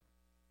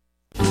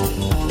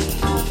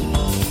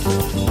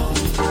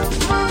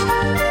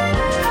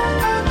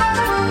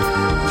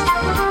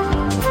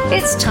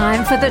It's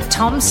time for the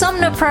Tom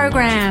Sumner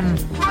Program.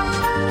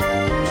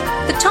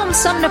 The Tom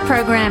Sumner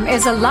Program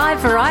is a live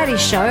variety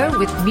show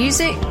with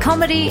music,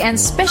 comedy, and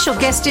special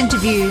guest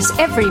interviews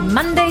every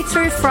Monday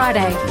through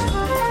Friday.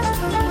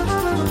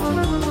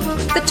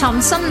 The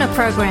Tom Sumner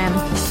Program.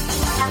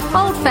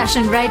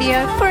 Old-fashioned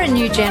radio for a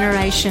new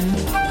generation.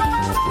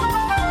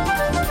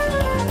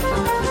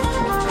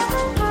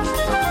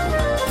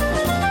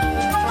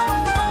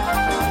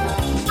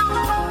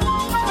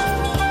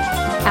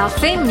 Our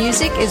theme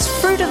music is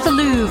Fruit of the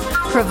Louvre,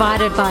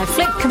 provided by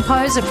flick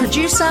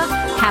composer-producer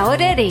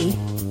Howard Eddy.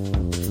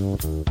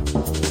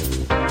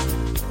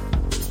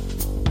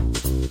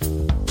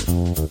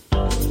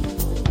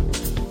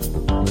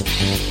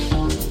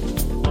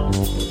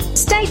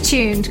 Stay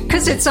tuned,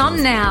 because it's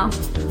on now.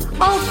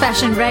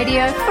 Old-fashioned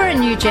radio for a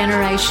new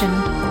generation.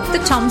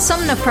 The Tom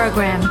Sumner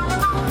Program.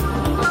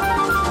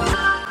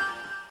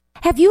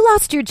 Have you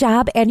lost your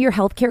job and your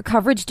healthcare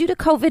coverage due to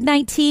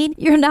COVID-19?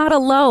 You're not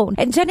alone,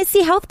 and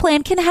Genesee Health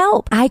Plan can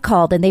help. I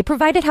called and they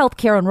provided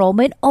healthcare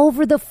enrollment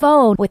over the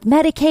phone with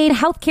Medicaid,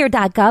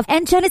 healthcare.gov,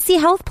 and Genesee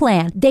Health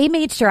Plan. They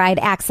made sure I had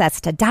access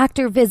to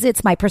doctor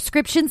visits, my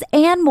prescriptions,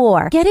 and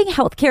more. Getting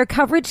healthcare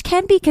coverage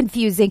can be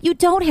confusing. You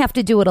don't have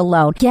to do it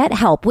alone. Get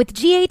help with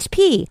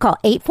GHP. Call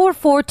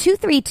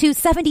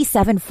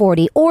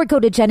 844-232-7740 or go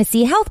to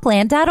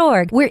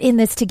GeneseeHealthPlan.org. We're in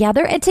this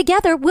together, and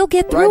together we'll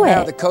get through Right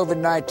now, it. the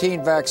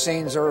COVID-19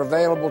 vaccines are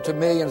available to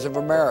millions of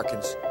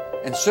Americans,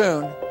 and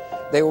soon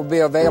they will be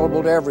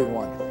available to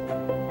everyone.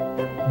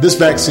 This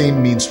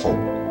vaccine means hope.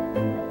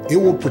 It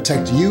will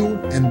protect you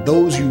and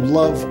those you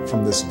love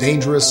from this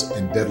dangerous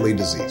and deadly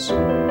disease. I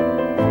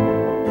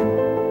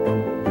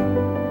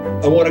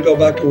want to go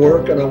back to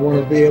work, and I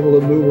want to be able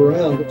to move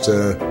around.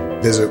 To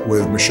visit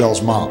with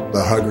Michelle's mom,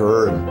 to hug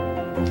her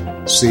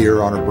and see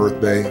her on her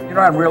birthday. You know what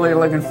I'm really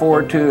looking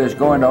forward to is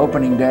going to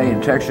opening day in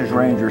Texas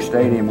Ranger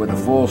Stadium with a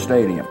full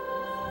stadium.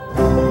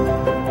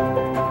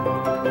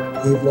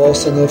 We've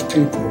lost enough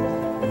people,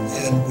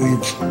 and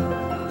we've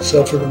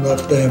suffered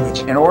enough damage.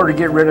 In order to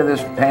get rid of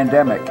this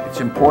pandemic, it's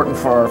important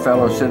for our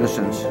fellow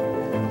citizens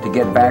to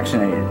get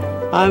vaccinated.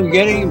 I'm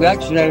getting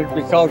vaccinated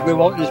because we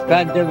want this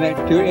pandemic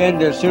to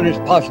end as soon as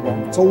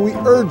possible. So we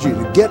urge you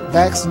to get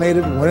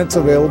vaccinated when it's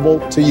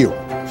available to you.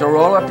 So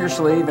roll up your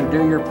sleeve and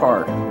do your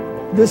part.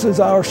 This is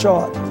our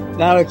shot.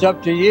 Now it's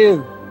up to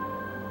you.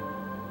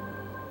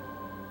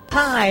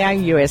 Hi,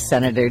 I'm U.S.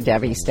 Senator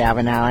Debbie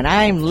Stabenow, and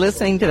I'm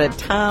listening to the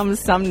Tom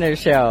Sumner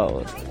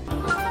Show.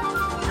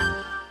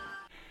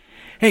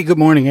 Hey, good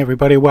morning,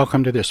 everybody.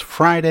 Welcome to this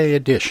Friday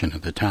edition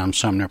of the Tom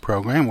Sumner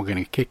Program. We're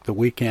going to kick the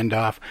weekend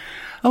off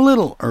a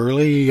little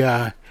early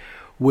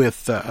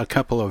with a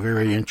couple of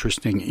very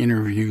interesting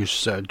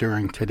interviews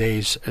during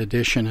today's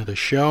edition of the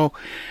show.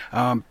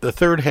 The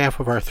third half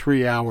of our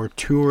 3-hour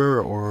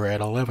tour, or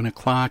at 11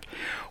 o'clock,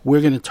 we're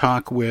going to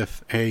talk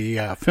with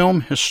a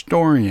film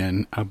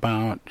historian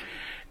about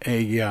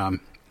a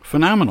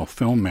phenomenal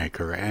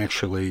filmmaker,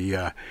 actually.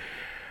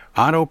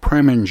 Otto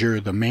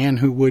Preminger, The Man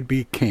Who Would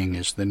Be King,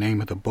 is the name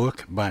of the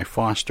book by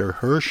Foster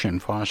Hirsch,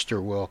 and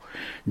Foster will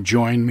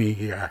join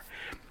me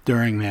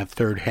during that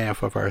third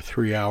half of our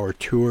 3-hour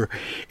tour.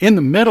 In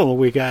the middle,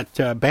 we got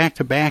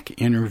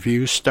back-to-back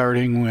interviews,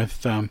 starting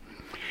with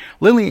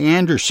Lily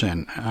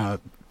Anderson,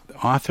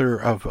 author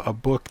of a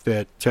book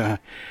that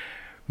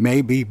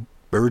may be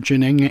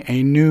burgeoning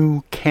a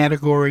new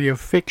category of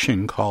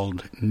fiction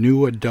called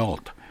New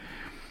Adult.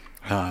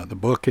 The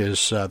book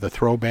is The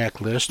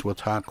Throwback List. We'll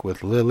talk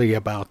with Lily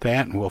about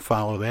that, and we'll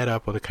follow that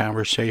up with a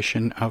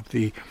conversation of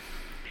the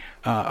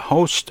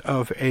host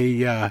of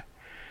a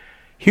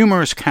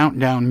humorous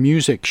countdown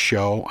music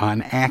show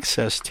on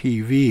Access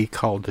TV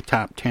called The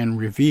Top 10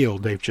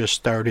 Revealed. They've just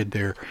started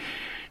their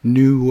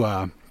new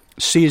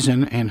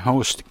season, and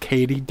host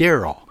Katie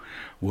Darrell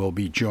will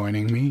be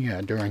joining me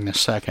during the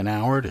second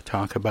hour to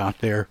talk about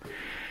their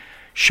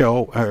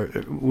show,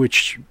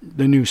 which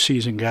the new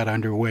season got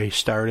underway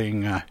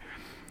starting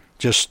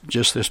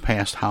just this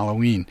past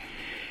Halloween.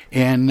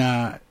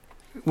 And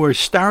we're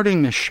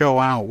starting the show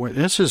out where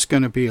this is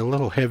going to be a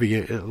little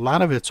heavy. A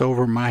lot of it's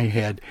over my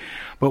head,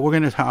 but we're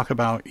going to talk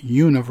about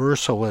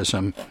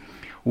universalism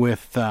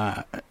with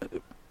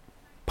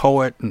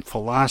poet and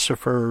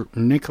philosopher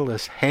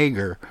Nicholas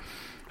Hagger,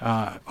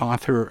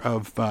 author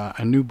of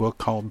a new book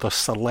called The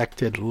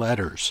Selected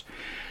Letters.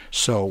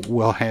 So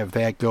we'll have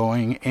that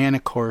going, and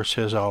of course,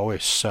 as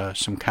always,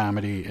 some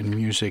comedy and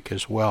music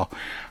as well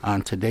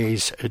on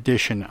today's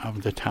edition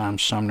of the Tom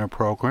Sumner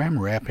Program,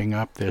 wrapping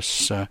up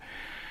this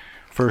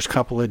first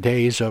couple of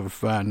days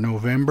of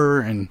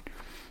November, and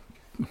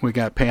we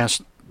got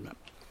past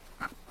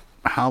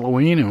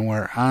Halloween, and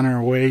we're on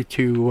our way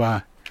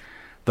to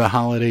the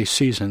holiday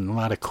season. A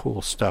lot of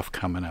cool stuff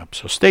coming up,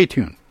 so stay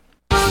tuned.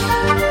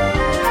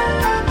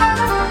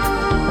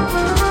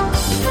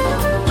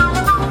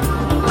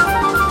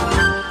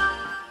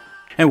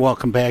 And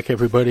welcome back,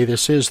 everybody.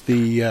 This is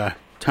the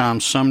Tom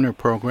Sumner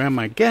Program.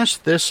 My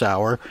guest this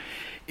hour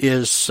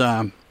is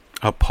a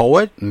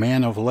poet,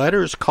 man of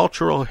letters,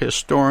 cultural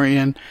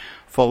historian,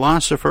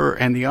 philosopher,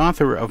 and the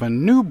author of a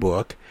new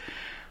book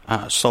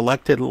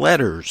selected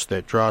letters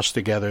that draws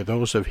together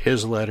those of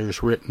his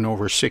letters written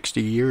over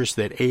 60 years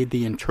that aid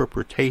the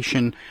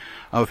interpretation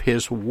of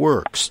his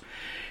works.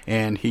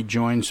 And he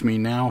joins me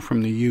now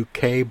from the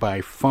UK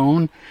by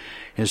phone.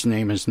 His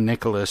name is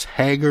Nicholas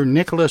Hagger.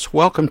 Nicholas,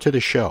 welcome to the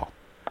show.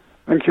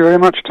 Thank you very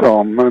much,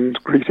 Tom, and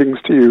greetings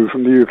to you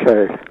from the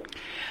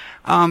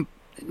UK.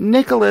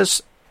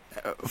 Nicholas,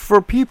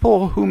 for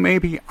people who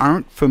maybe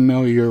aren't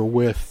familiar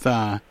with,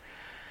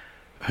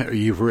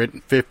 you've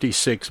written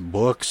 56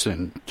 books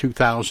and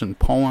 2,000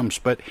 poems,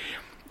 but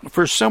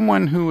for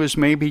someone who is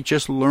maybe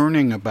just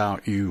learning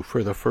about you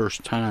for the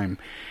first time,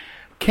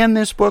 can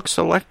this book,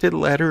 Selected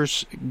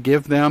Letters,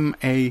 give them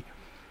a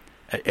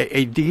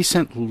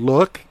decent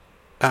look,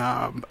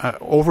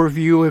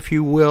 overview, if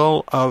you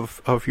will,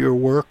 of your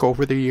work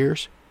over the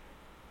years?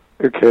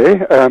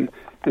 Okay.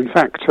 In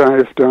fact,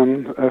 I've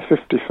done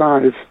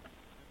 55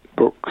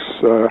 books,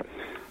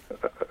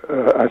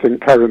 I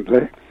think,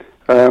 currently.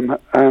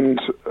 And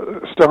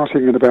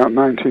starting in about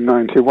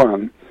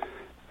 1991,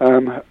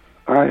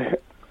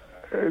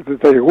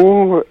 they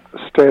all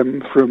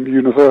stem from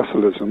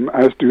universalism,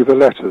 as do the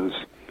letters.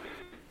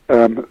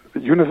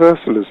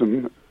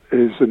 Universalism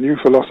is a new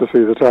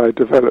philosophy that I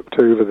developed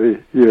over the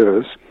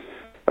years,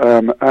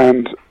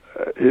 and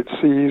it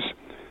sees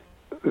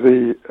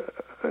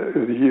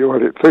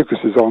it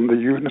focuses on the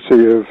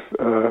unity of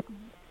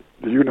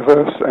the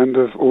universe and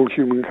of all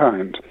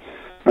humankind.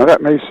 Now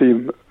that may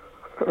seem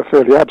a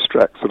fairly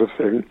abstract sort of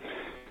thing,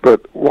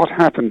 but what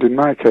happened in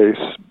my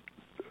case,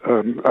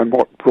 and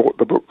what brought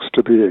the books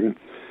to being,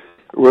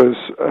 was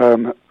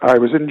I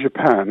was in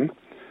Japan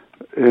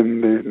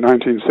in the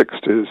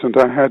 1960s, and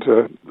I had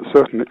a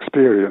certain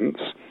experience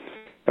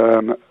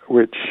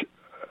which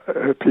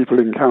people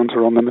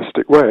encounter on the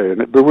mystic way,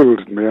 and it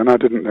bewildered me, and I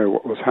didn't know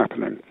what was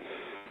happening.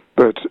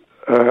 But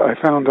I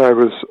found I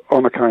was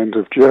on a kind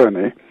of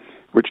journey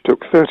which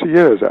took 30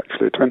 years,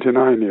 actually,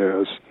 29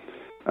 years,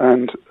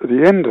 and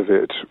the end of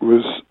it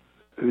was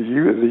the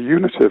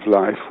unity of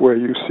life, where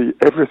you see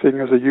everything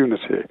as a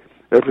unity,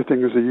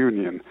 everything as a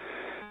union.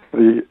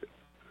 The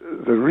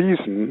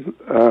reason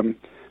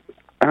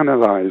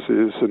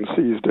analyzes and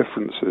sees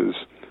differences,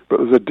 but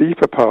there's a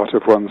deeper part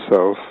of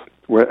oneself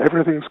where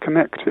everything's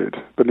connected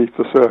beneath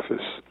the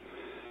surface,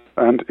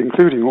 and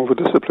including all the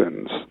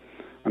disciplines.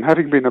 And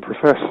having been a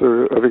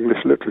professor of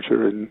English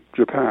literature in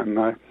Japan,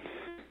 I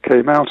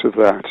came out of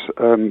that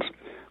and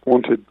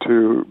wanted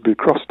to be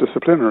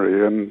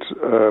cross-disciplinary and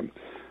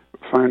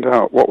find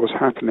out what was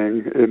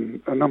happening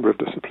in a number of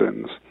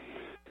disciplines.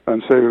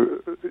 And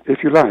so,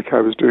 if you like,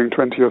 I was doing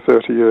 20 or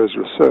 30 years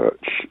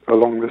research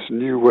along this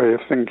new way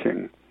of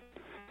thinking.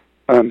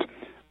 And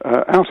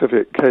out of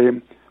it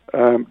came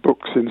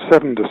books in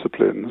 7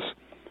 disciplines.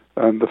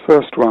 And the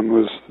first one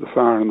was The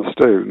Fire and the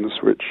Stones,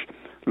 which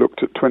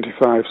looked at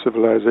 25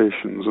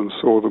 civilizations and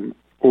saw them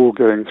all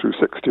going through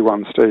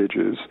 61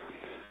 stages.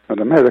 And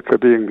America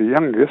being the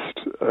youngest,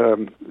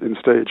 in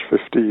stage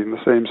 15,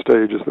 the same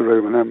stage as the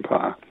Roman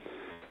Empire.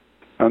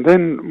 And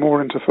then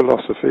more into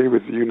philosophy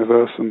with the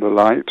universe and the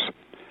light,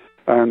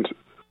 and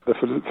the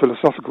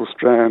philosophical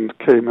strand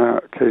came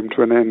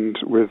to an end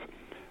with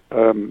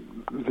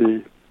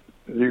the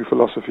new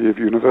philosophy of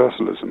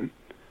universalism.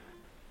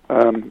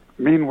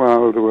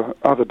 Meanwhile, there were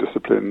other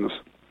disciplines,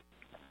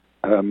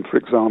 for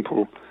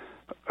example,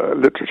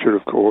 literature,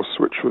 of course,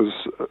 which was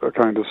a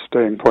kind of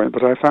staying point.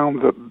 But I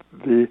found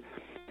that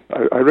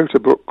I wrote a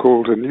book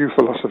called A New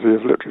Philosophy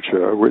of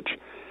Literature, which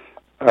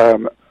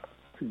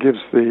gives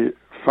the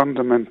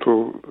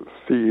fundamental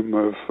theme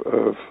of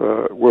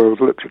world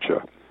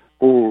literature.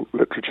 All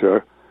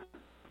literature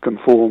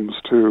conforms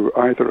to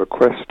either a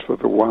quest for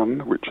the one,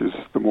 which is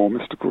the more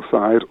mystical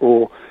side,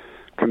 or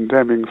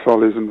condemning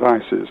follies and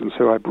vices. And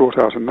so I brought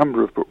out a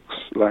number of books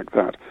like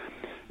that.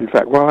 In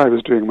fact, while I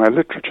was doing my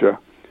literature,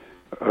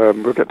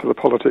 we'll get to the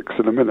politics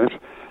in a minute,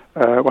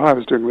 while I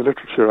was doing the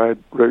literature, I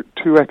wrote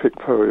 2 epic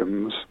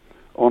poems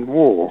on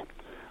war.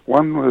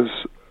 One was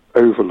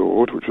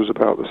Overlord, which was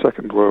about the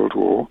Second World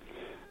War,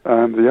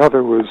 and the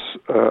other was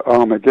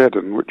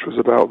Armageddon, which was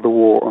about the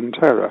war on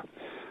terror.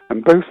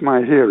 And both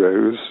my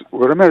heroes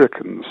were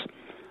Americans,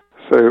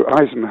 so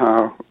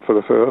Eisenhower for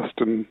the first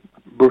and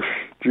Bush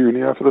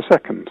Jr. for the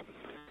second.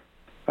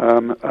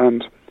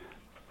 And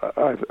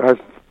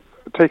I've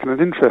taken an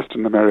interest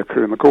in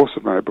America in the course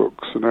of my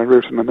books, and I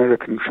wrote an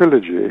American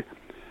trilogy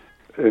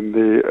in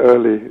the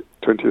early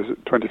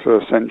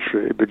 21st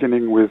century,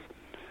 beginning with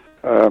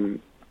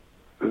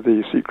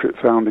the secret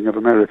founding of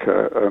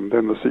America, and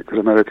then the secret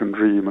American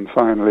dream, and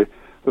finally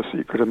the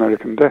secret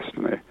American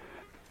destiny.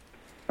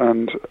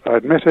 And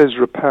I'd met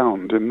Ezra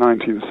Pound in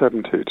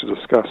 1970 to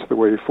discuss the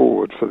way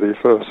forward for the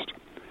first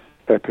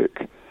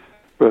epic.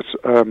 But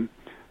in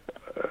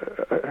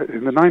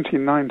the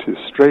 1990s,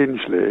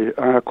 strangely,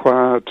 I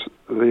acquired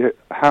the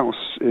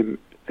house in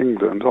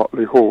England,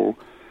 Otley Hall,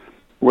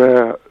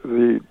 where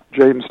the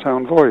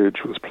Jamestown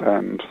voyage was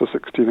planned for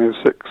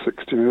 1606,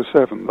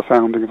 1607, the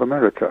founding of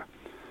America.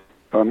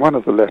 And one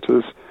of the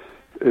letters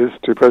is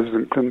to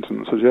President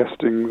Clinton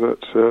suggesting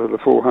that the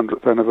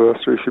 400th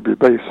anniversary should be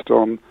based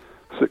on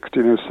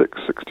 1606,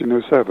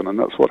 1607, and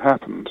that's what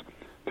happened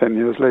 10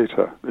 years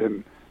later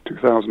in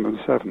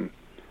 2007.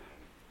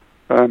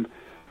 And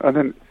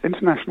then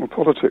international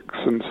politics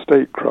and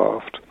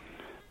statecraft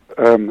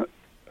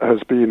has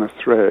been a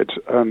thread,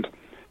 and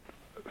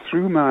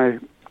through my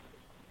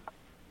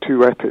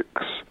 2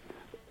 epics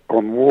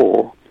on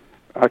war,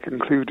 I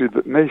concluded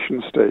that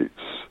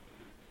nation-states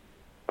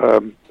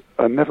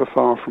are never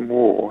far from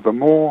war. The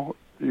more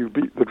you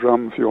beat the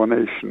drum for your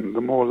nation,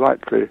 the more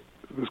likely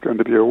there's going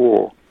to be a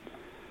war.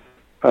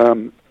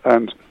 And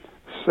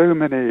so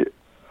many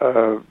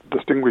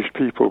distinguished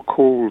people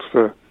called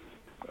for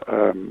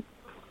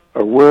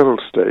a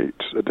world state,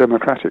 a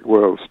democratic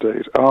world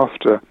state,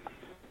 after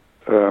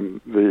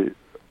the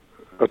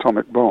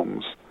atomic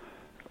bombs.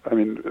 I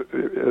mean,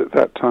 at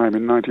that time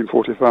in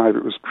 1945,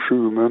 it was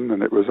Truman,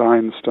 and it was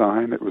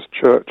Einstein, it was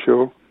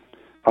Churchill,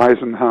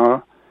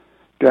 Eisenhower,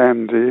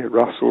 Gandhi,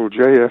 Russell,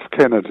 J.F.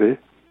 Kennedy,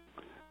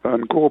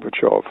 and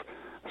Gorbachev.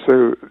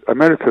 So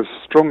America's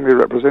strongly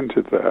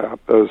represented there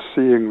as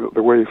seeing that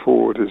the way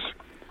forward is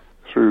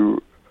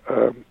through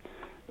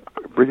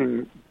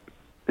bringing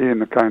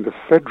in a kind of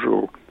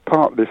federal,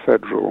 partly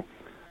federal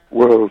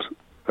world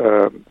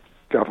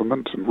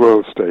government and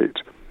world state,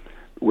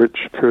 which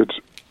could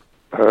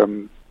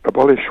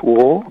abolish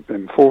war,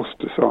 enforce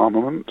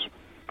disarmament,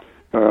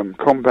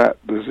 combat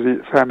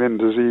famine,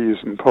 disease,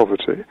 and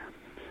poverty,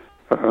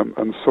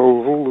 and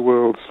solve all the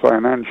world's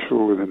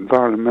financial and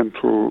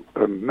environmental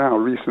and now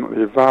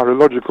recently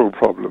virological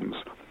problems.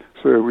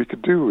 So we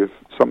could do with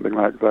something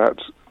like that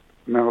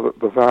now that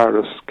the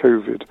virus,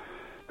 COVID,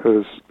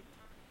 has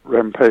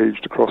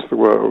rampaged across the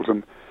world.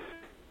 And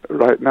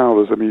right now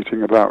there's a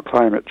meeting about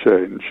climate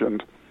change,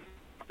 and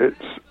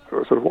it's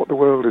sort of what the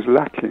world is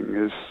lacking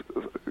is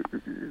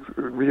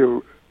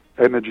real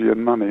energy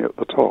and money at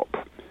the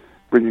top,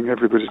 bringing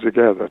everybody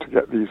together to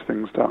get these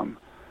things done.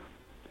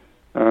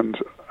 And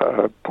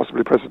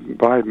possibly President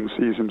Biden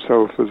sees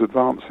himself as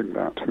advancing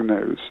that. Who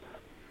knows?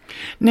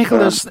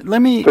 Nicholas,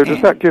 let me... So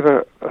does that give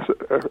a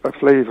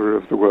flavour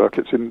of the work?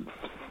 It's in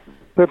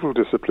several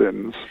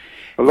disciplines,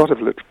 a lot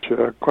of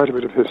literature, quite a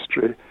bit of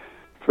history,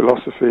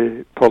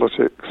 philosophy,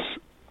 politics,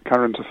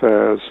 current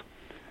affairs,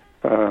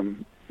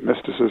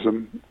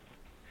 mysticism,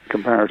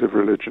 comparative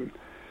religion.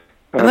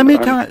 Let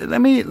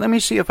me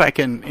see if I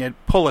can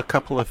pull a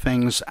couple of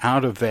things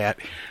out of that.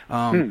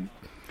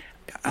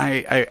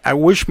 I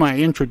wish my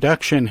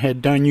introduction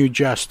had done you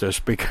justice,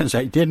 because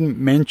I didn't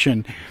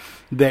mention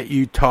that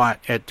you taught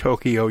at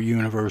Tokyo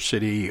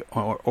University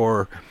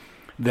or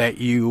that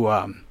you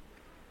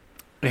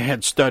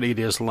had studied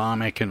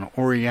Islamic and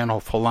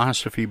Oriental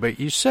philosophy, but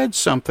you said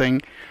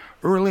something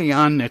early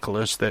on,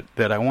 Nicholas,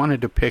 that I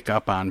wanted to pick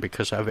up on,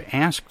 because I've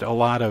asked a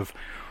lot of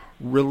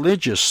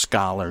religious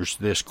scholars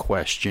this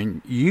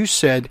question. You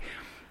said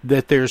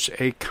that there's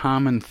a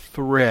common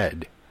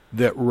thread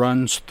that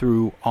runs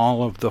through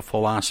all of the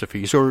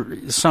philosophies, or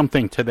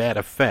something to that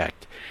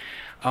effect.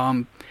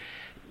 And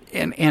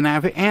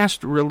I've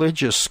asked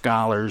religious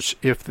scholars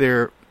if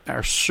there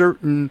are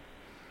certain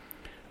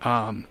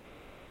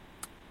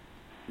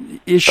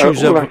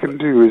issues all I can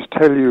do is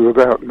tell you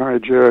about my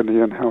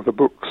journey and how the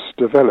books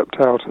developed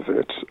out of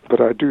it, but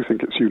I do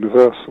think it's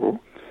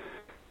universal.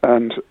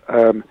 And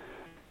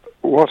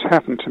what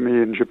happened to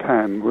me in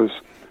Japan was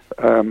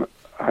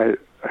I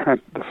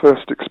had the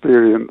first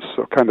experience,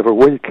 or kind of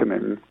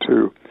awakening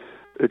to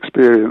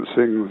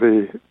experiencing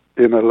the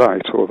inner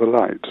light, or the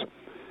light.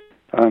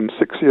 And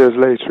 6 years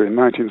later, in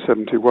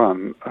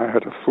 1971, I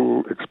had a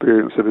full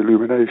experience of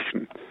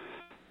illumination.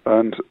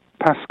 And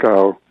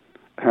Pascal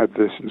had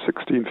this in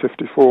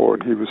 1654,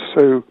 and he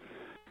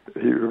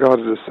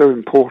regarded it as so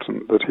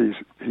important that he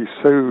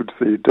sewed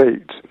the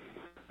date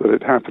that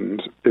it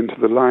happened into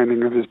the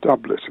lining of his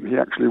doublet, and he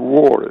actually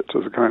wore it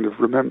as a kind of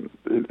in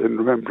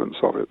remembrance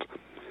of it.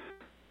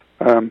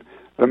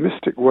 The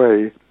mystic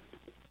way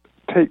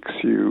takes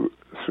you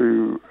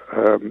through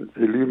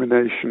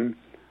illumination.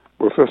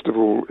 Well, first of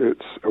all,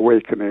 it's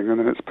awakening, and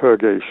then it's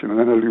purgation, and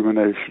then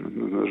illumination,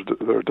 and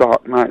there are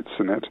dark nights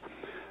in it,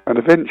 and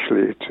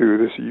eventually to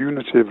this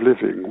unity of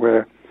living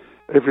where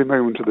every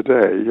moment of the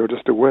day you're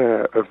just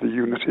aware of the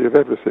unity of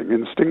everything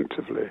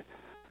instinctively.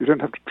 You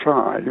don't have to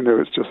try,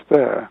 it's just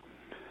there.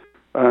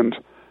 And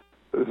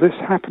this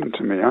happened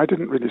to me. I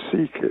didn't really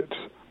seek it.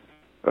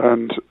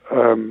 And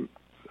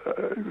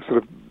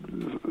sort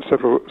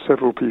of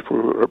several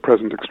people are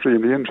present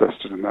extremely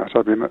interested in that.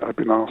 I've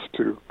been asked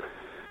to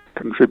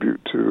contribute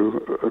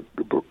to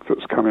a book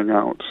that's coming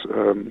out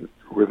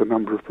with a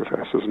number of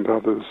professors and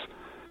others.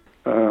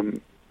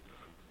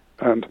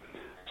 And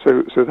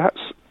so that's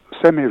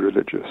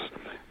semi-religious.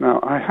 Now,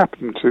 I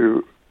happened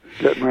to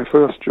get my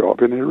first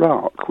job in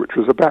Iraq, which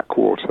was a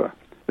backwater,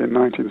 in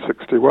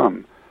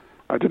 1961.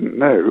 I didn't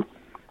know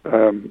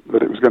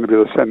that it was going to be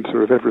the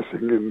center of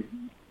everything in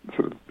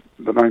sort of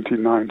the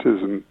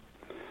 1990s and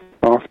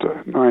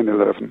after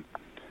 9/11.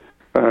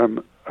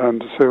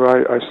 And so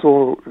I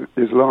saw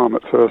Islam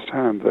at first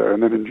hand there,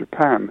 and then in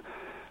Japan,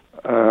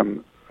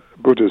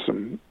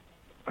 Buddhism.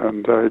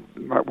 And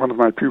one of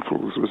my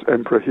pupils was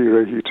Emperor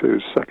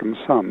Hirohito's second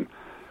son,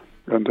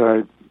 and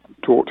I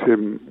taught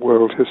him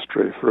world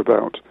history for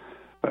about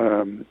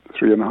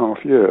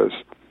 3.5 years,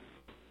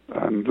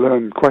 and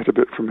learned quite a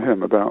bit from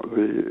him about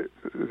the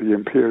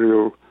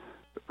imperial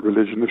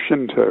religion of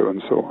Shinto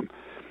and so on.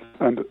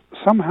 And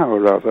somehow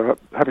or other,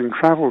 having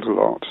travelled a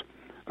lot,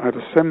 I've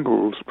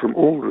assembled from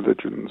all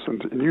religions,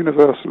 and in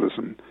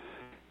universalism,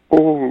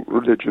 all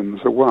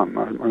religions are one.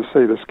 I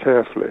say this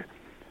carefully,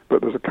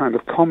 but there's a kind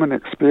of common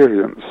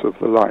experience of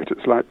the light.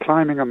 It's like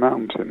climbing a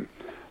mountain.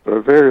 There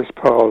are various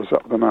paths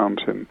up the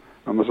mountain,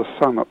 and there's a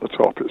sun at the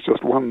top. It's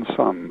just one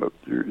sun that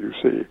you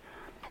see.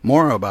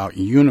 More about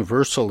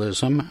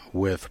universalism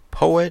with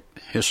poet,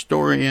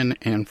 historian,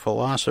 and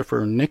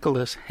philosopher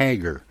Nicholas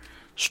Hagger.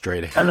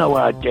 Straight ahead. Hello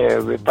out there,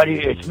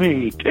 everybody. It's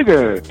me,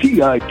 Tigger.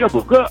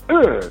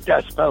 T-I-G-G-R.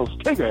 That spells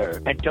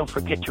Tigger. And don't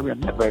forget to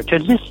remember to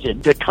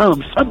listen to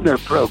Tom Sumner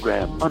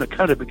program on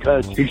account of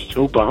because he's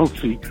so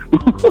bouncy.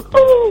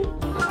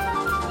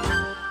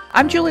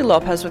 I'm Julie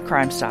Lopez with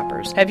Crime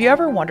Stoppers. Have you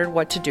ever wondered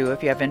what to do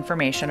if you have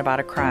information about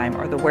a crime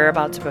or the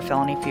whereabouts of a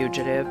felony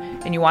fugitive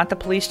and you want the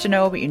police to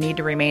know but you need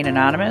to remain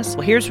anonymous?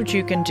 Well, here's what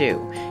you can do.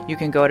 You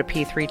can go to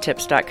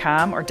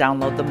p3tips.com or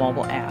download the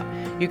mobile app.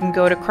 You can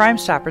go to Crime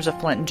Stoppers of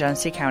Flint and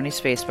Genesee County's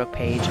Facebook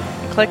page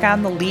and click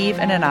on the Leave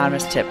an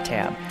Anonymous Tip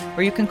tab,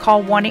 or you can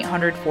call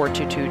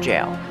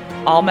 1-800-422-JAIL.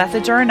 All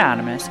methods are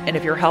anonymous, and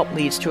if your help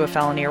leads to a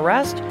felony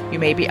arrest, you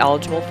may be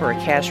eligible for a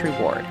cash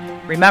reward.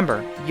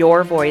 Remember,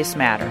 your voice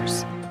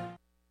matters.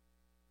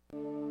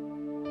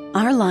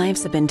 Our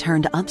lives have been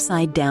turned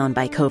upside down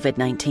by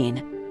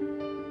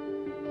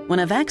COVID-19. When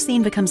a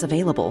vaccine becomes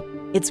available,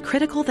 it's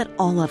critical that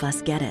all of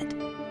us get it.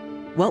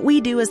 What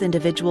we do as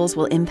individuals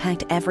will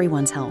impact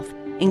everyone's health,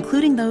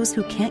 including those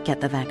who can't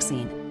get the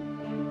vaccine.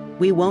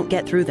 We won't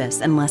get through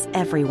this unless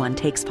everyone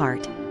takes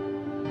part.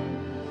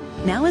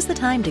 Now is the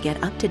time to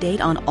get up to date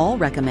on all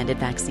recommended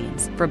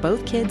vaccines for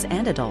both kids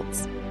and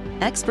adults.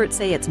 Experts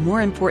say it's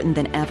more important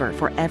than ever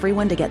for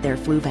everyone to get their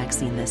flu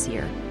vaccine this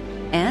year.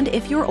 And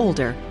if you're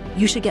older,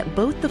 you should get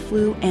both the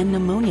flu and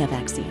pneumonia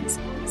vaccines,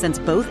 since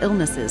both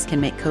illnesses can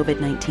make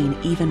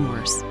COVID-19 even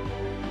worse.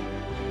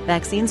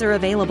 Vaccines are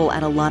available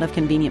at a lot of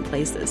convenient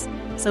places,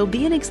 so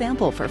be an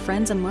example for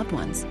friends and loved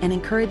ones and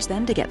encourage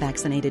them to get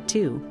vaccinated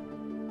too.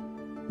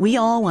 We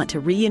all want to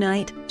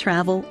reunite,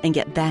 travel, and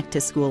get back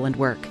to school and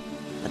work.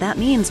 But that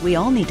means we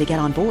all need to get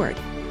on board.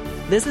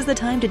 This is the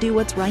time to do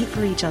what's right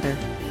for each other.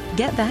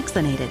 Get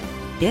vaccinated.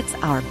 It's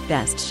our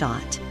best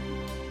shot.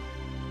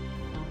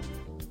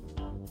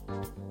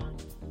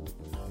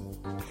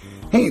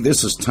 Hey,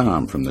 this is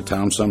Tom from the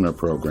Tom Sumner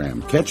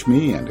Program. Catch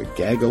me and a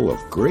gaggle of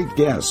great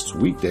guests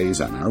weekdays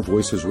on Our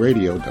Voices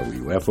Radio,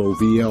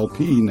 WFOVLP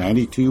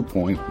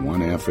 92.1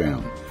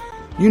 FM.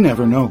 You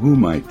never know who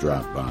might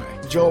drop by.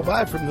 Joe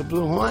Vai from the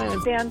Blue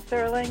Hawaiian. Dan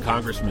Sterling.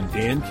 Congressman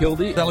Dan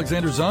Kildee.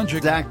 Alexander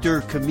Zonjic. Actor,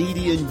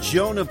 comedian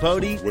Joe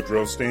Napodi.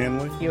 Woodrow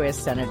Stanley. U.S.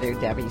 Senator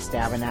Debbie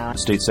Stabenow.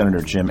 State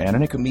Senator Jim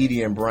Ananich.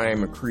 Comedian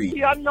Brian McCree.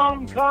 The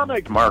unknown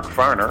comic. Mark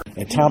Farner.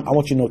 And Tom, I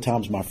want you to know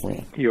Tom's my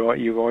friend.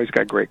 You've always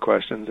got great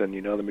questions, and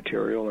you know the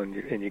material, and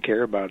you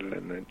care about it,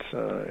 and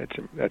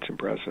that's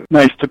impressive.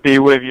 Nice to be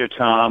with you,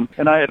 Tom.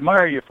 And I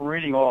admire you for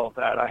reading all of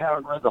that. I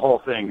haven't read the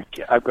whole thing.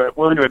 I'm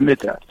willing to admit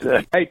that.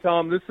 Hey,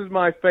 Tom, this is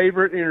my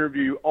favorite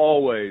interview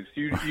always.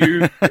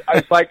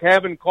 It's like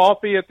having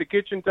coffee at the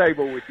kitchen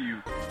table with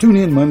you. Tune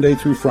in Monday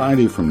through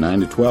Friday from 9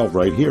 to 12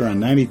 right here on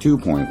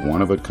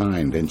 92.1 of a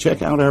kind, and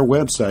check out our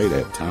website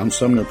at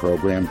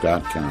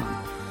TomSumnerProgram.com.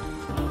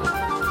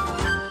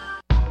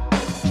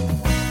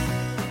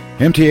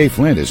 MTA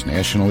Flint is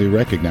nationally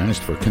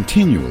recognized for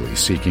continually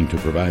seeking to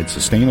provide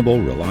sustainable,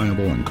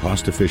 reliable, and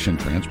cost-efficient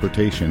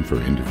transportation for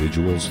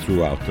individuals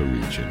throughout the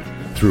region.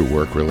 Through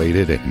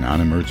work-related and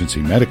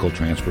non-emergency medical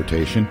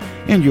transportation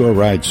and Your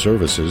Ride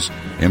services,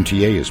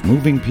 MTA is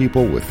moving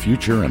people with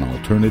future and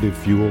alternative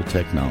fuel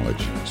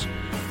technologies.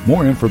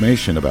 More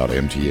information about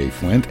MTA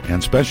Flint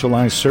and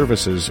specialized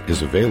services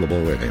is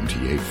available at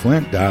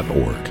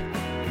mtaflint.org.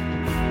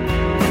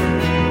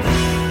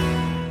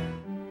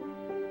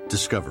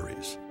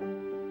 Discoveries.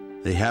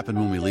 They happen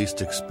when we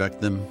least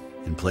expect them,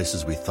 in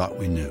places we thought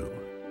we knew.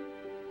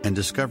 And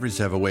discoveries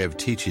have a way of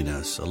teaching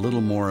us a little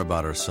more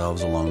about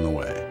ourselves along the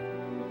way.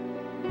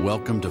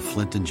 Welcome to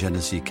Flint and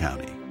Genesee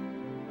County,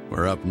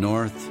 where up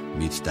north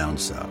meets down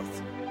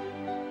south.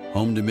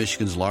 Home to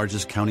Michigan's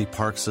largest county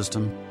park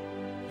system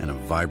and a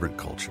vibrant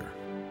culture.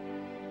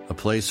 A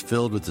place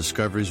filled with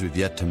discoveries we've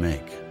yet to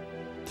make,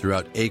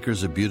 throughout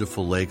acres of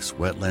beautiful lakes,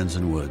 wetlands,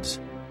 and woods,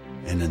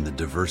 and in the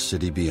diverse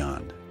city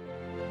beyond.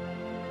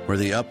 Where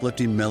the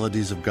uplifting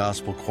melodies of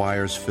gospel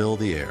choirs fill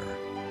the air,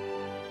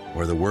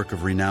 where the work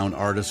of renowned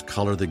artists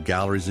color the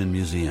galleries and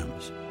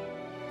museums,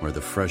 where the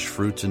fresh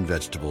fruits and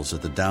vegetables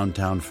at the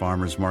downtown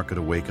farmers market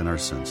awaken our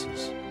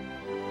senses,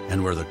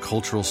 and where the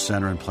cultural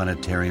center and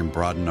planetarium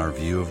broaden our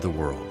view of the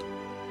world.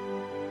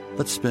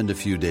 Let's spend a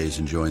few days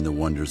enjoying the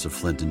wonders of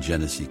Flint and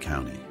Genesee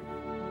County,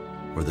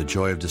 where the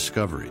joy of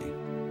discovery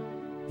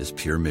is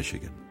pure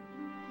Michigan.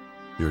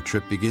 Your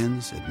trip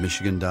begins at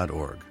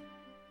Michigan.org.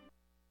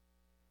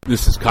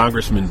 This is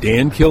Congressman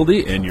Dan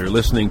Kildee, and you're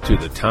listening to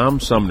the Tom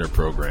Sumner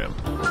Program.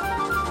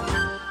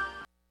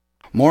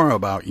 more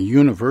about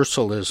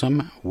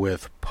universalism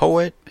with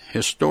poet,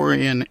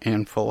 historian,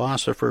 and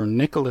philosopher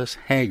Nicholas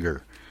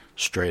Hagger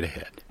straight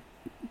ahead.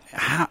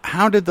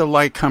 How did the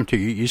light come to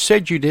you? You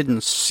said you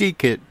didn't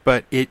seek it,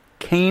 but it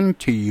came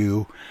to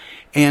you,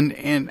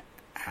 and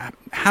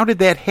how did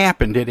that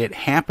happen? Did it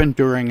happen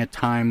during a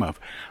time of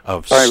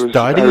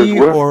study,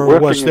 or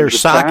was there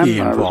sake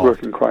involved? I was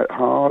working quite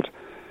hard,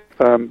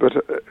 but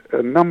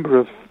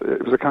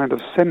it was a kind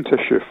of center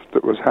shift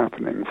that was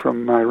happening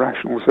from my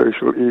rational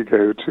social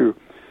ego to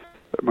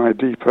my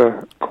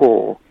deeper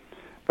core,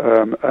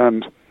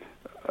 and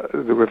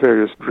there were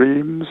various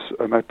dreams,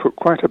 and I put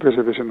quite a bit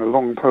of it in a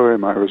long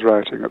poem I was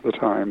writing at the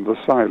time, The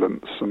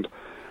Silence, and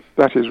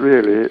that is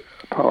really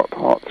part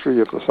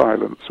 3 of The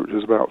Silence, which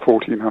is about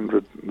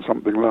 1,400 and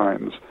something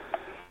lines,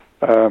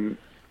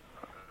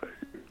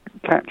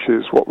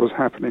 catches what was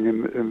happening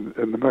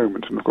in the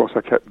moment. And of course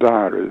I kept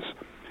diaries,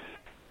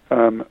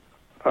 and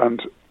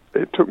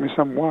it took me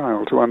some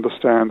while to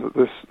understand that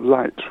this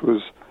light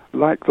was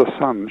like the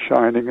sun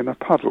shining in a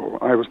puddle.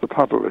 I was the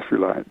puddle, if you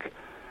like.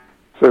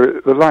 So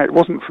the light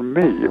wasn't from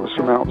me, it was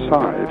from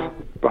outside,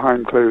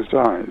 behind closed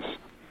eyes.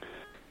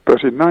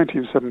 But in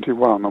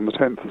 1971, on the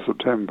 10th of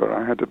September,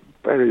 I had a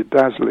very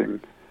dazzling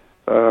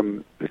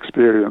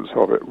experience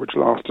of it, which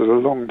lasted a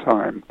long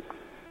time,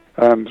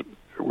 and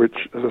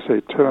which, as I say,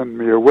 turned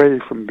me away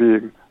from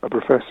being a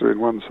professor in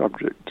one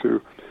subject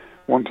to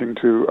wanting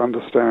to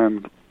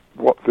understand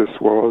what this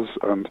was,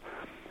 and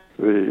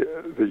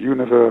the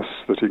universe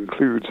that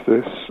includes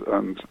this,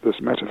 and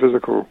this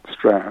metaphysical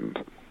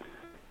strand.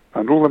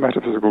 And all the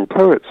metaphysical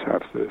poets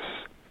have this.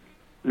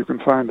 You can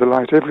find the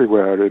light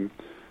everywhere in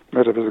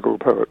metaphysical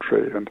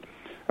poetry. And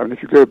I mean,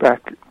 if you go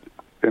back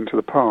into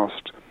the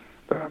past,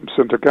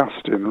 St.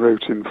 Augustine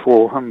wrote in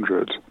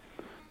 400,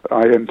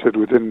 I entered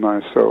within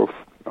myself,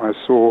 I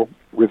saw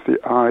with the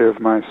eye of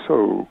my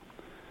soul,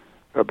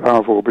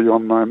 above or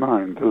beyond my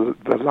mind,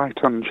 the light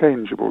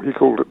unchangeable. He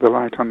called it the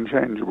light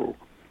unchangeable,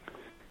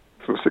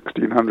 sort of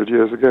 1,600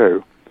 years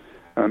ago.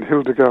 And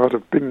Hildegard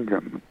of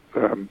Bingen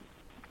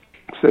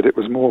said it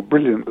was more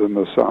brilliant than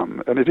the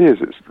sun, and it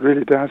is. It's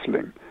really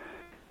dazzling,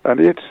 and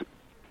it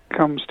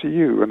comes to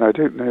you, and I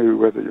don't know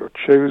whether you're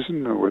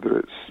chosen or whether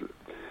it's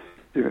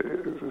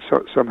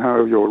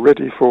somehow you're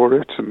ready for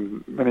it,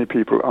 and many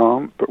people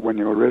aren't, but when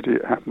you're ready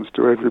it happens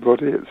to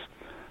everybody. It's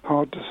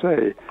hard to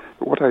say,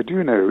 but what I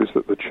do know is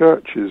that the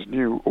churches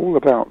knew all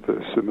about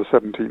this in the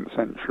 17th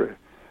century,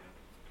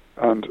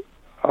 and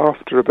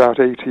after about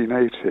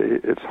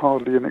 1880 it's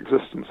hardly in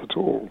existence at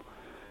all,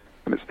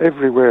 and it's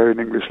everywhere in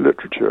English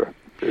literature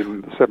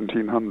in the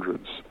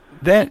 1700s.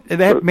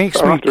 That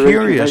makes me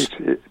curious.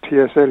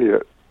 T.S.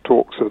 Eliot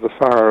talks of the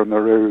fire and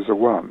the rose are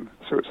one,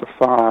 so it's a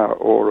fire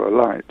or a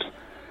light.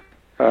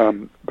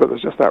 But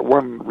there's just that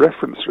one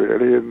reference,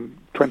 really, in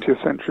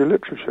 20th century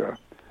literature.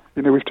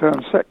 You know, we've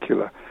turned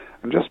secular.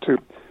 And just to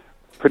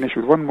finish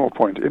with one more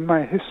point, in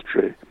my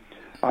history,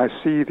 I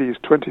see these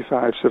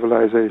 25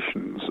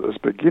 civilizations as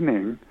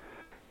beginning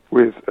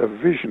with a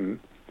vision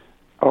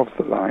of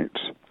the light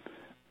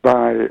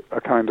by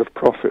a kind of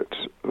prophet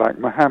like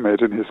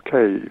Muhammad in his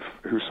cave,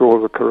 who saw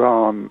the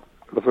Quran,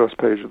 the first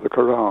page of the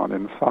Quran,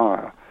 in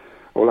fire,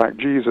 or like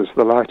Jesus,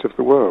 the light of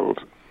the world.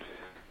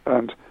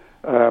 And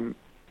so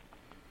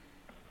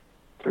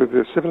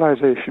the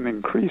civilization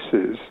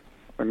increases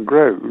and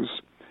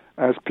grows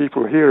as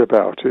people hear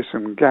about it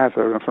and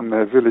gather from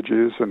their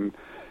villages, and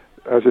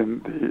as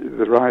in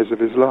the rise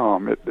of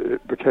Islam,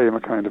 it became a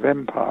kind of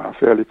empire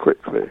fairly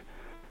quickly.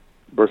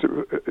 But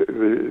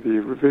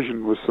the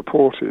revision was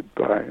supported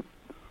by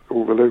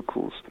all the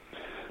locals.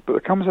 But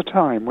there comes a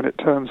time when it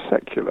turns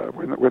secular,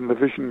 when the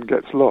vision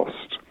gets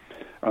lost,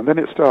 and then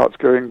it starts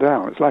going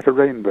down. It's like a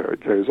rainbow.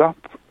 It goes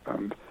up,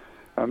 and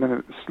then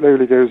it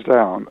slowly goes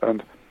down.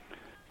 And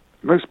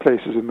most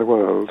places in the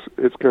world,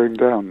 it's going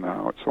down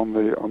now. It's on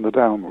the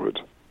downward,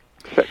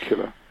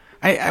 secular.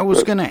 I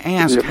was going to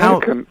ask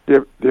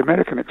the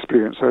American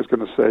experience. I was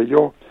going to say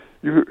you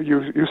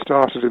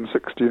started in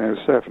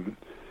 1607.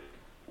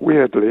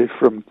 Weirdly,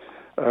 from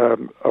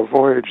a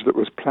voyage that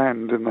was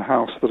planned in the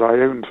house that I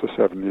owned for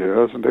 7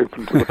 years and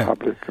open to the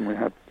public, and we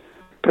had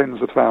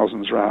tens of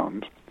thousands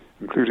round,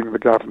 including the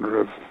governor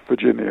of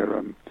Virginia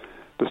and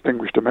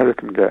distinguished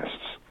American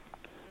guests,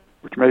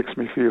 which makes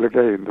me feel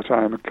again that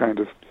I am a kind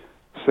of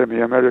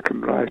semi-American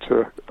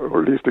writer,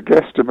 or at least a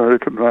guest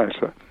American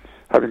writer,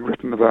 having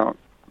written about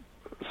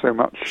so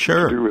much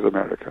to do with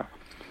America,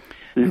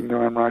 even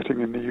though I'm writing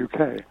in the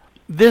UK.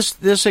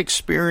 This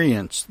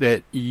experience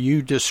that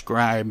you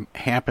describe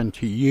happened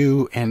to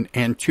you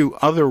and to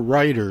other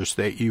writers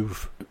that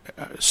you've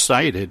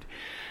cited.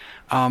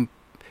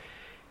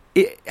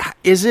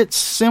 Is it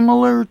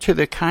similar to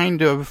the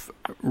kind of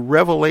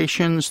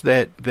revelations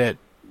that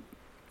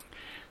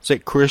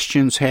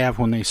Christians have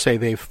when they say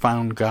they've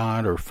found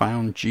God or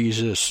found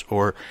Jesus,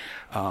 or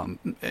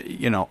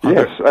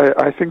Yes,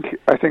 I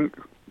think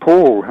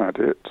Paul had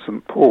it.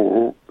 St.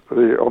 Paul,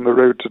 on the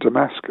road to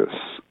Damascus.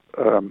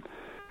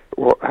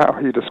 How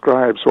he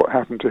describes what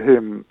happened to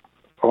him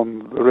on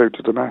the road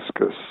to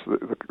Damascus,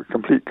 the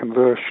complete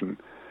conversion,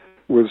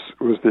 was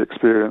the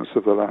experience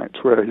of the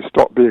light, where he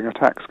stopped being a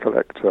tax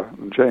collector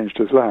and changed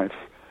his life.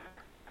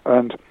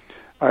 And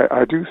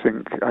I do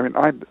think, I mean,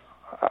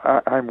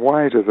 I'm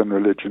wider than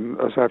religion,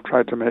 as I've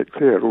tried to make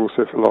clear,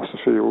 also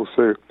philosophy,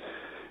 also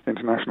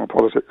international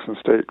politics and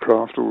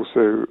statecraft,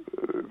 also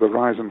the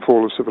rise and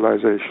fall of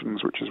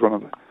civilizations, which is one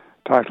of the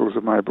titles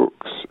of my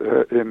books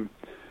in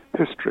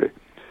history.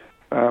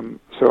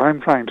 So I'm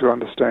trying to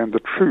understand the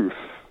truth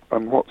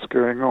and what's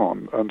going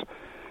on. And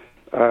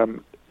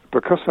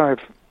because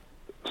I've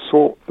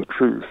sought the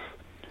truth,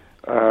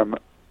 the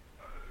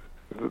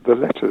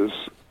letters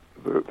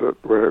that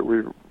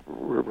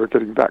we're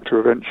getting back to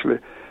eventually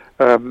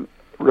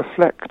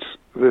reflect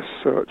this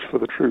search for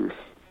the truth.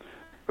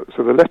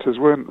 So the letters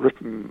weren't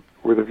written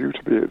with a view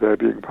to their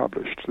being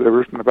published. They were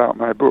written about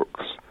my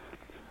books.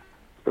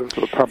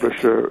 The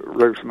publisher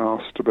wrote and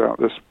asked about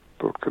this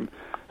book, and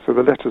so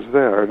the letter's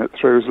there, and it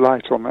throws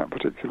light on that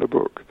particular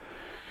book.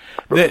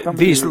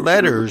 These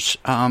letters...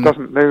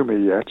 doesn't know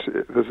me yet.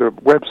 There's a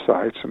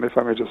website, and if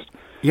I may just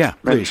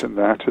mention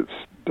that, it's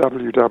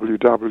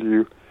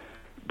www.Nicholas,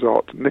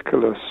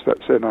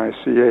 that's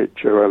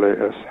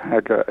Nicholas,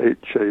 Hagger,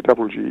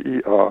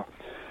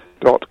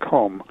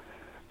 HAGGER.com.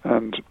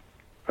 And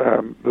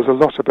there's a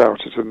lot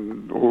about it,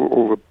 and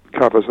all the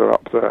covers are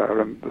up there,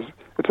 and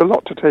it's a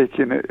lot to take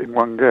in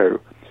one go.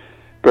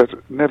 But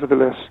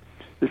nevertheless,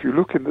 if you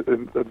look in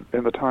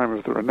the time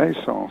of the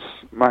Renaissance,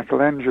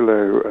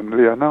 Michelangelo and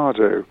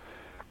Leonardo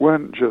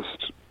weren't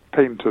just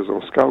painters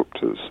or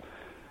sculptors.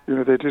 You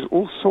know, they did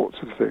all sorts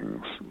of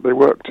things. They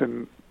worked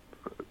in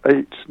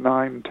 8,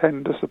 9,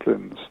 10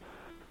 disciplines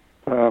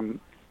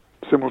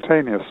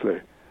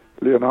simultaneously.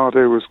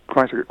 Leonardo was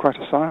quite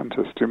a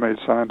scientist who made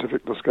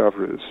scientific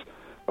discoveries,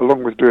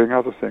 along with doing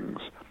other things.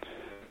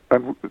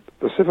 And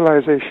the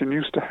civilization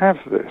used to have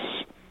this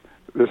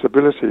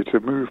ability to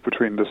move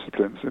between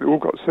disciplines. It all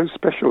got so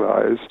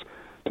specialized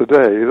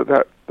today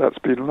that's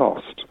been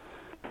lost.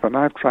 And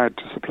I've tried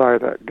to supply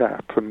that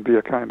gap and be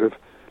a kind of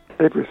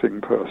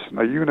everything person,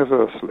 a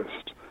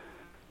universalist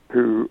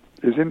who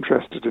is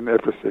interested in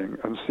everything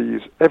and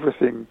sees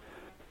everything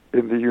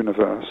in the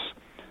universe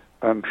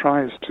and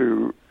tries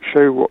to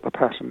show what the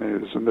pattern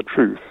is and the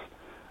truth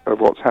of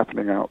what's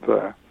happening out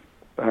there,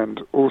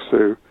 and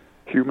also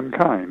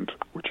humankind,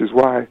 which is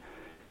why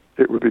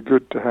it would be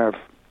good to have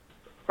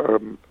a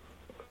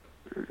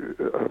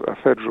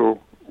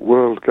federal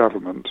world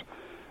government.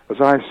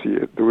 As I see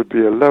it, there would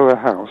be a lower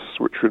house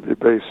which would be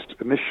based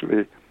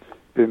initially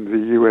in the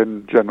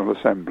UN General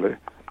Assembly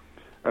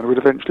and would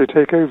eventually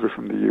take over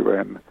from the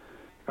UN,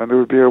 and there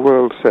would be a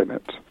world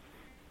Senate,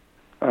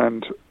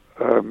 and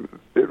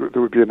there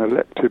would be an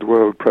elected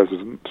world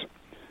president,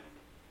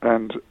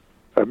 and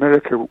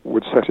America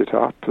would set it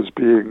up as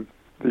being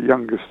the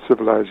youngest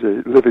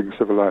living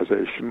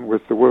civilization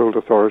with the world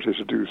authority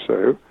to do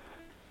so,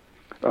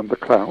 and the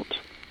clout,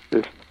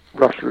 if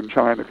Russia and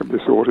China can be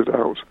sorted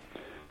out.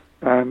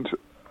 And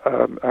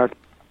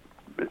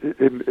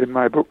in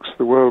my books,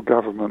 The World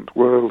Government,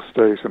 World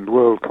State, and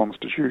World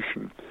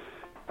Constitution,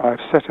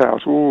 I've set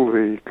out all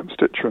the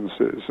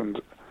constituencies,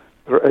 and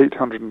there are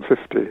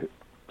 850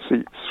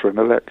 seats for an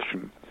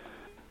election,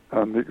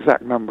 and the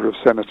exact number of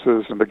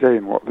senators, and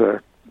again what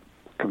their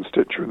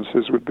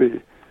constituencies would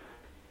be.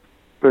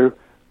 So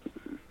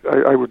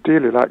I would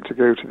dearly like to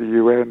go to the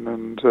UN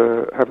and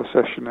have a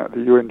session at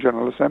the UN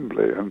General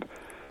Assembly and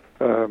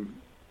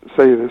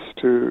say this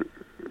to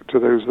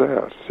those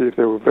there, to see if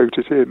they will vote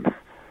it in.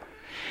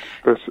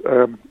 But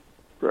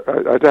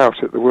I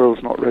doubt it. The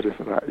world's not ready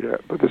for that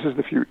yet. But this is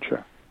the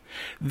future.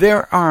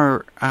 There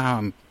are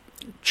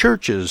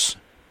churches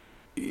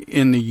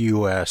in the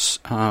U.S.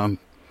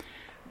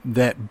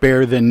 That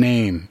bear the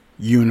name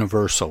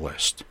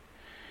Universalist.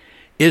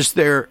 Is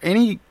there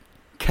any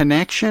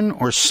connection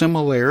or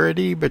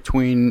similarity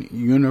between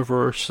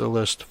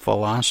Universalist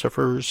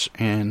philosophers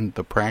and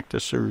the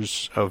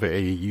practicers of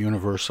a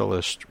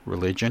Universalist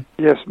religion?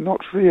 Yes,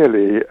 not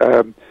really.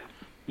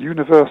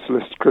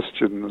 Universalist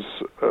Christians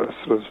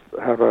sort of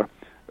have a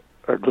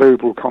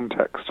global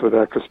context for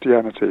their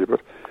Christianity,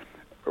 but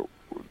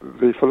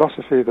the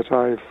philosophy that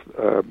I've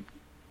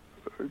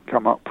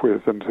come up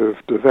with and have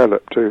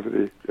developed over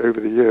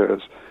the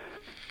years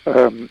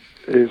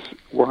is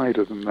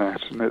wider than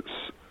that, and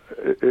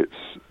it's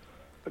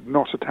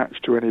not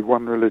attached to any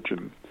one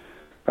religion,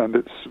 and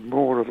it's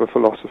more of a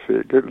philosophy.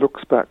 It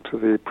looks back to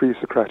the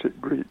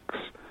pre-Socratic Greeks,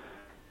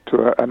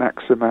 to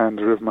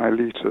Anaximander of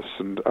Miletus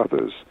and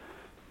others,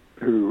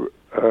 who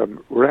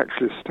were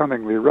actually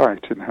stunningly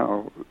right in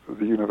how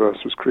the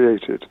universe was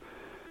created.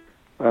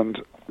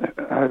 And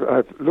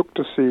I've looked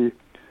to see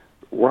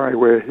why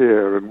we're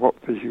here and what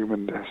the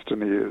human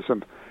destiny is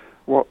and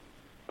what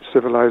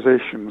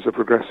civilizations are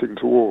progressing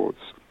towards.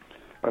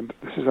 And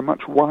this is a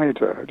much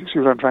wider... Do you see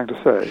what I'm trying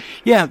to say?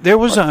 Yeah, there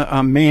was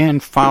a man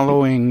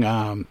following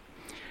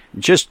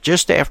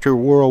just after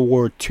World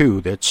War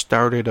II that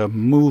started a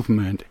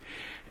movement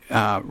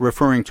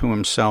referring to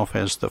himself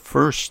as the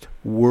first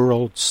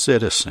world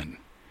citizen.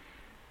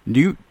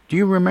 Do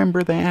you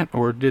remember that,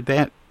 or did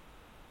that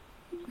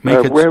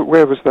make it...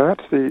 Where was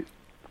that?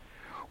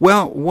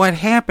 Well, what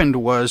happened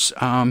was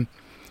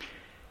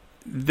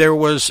there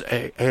was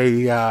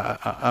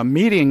a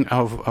meeting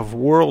of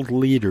world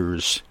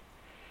leaders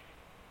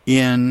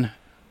in,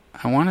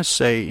 I want to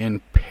say,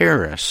 in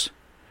Paris,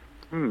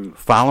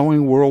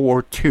 following World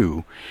War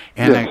II,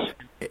 and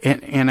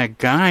and a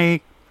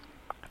guy,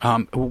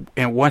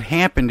 and what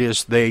happened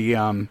is they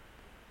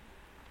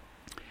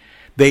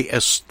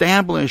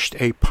established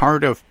a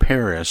part of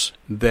Paris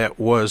that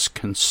was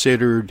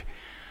considered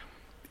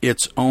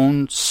its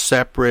own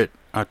separate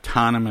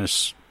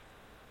autonomous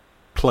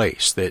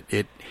place, that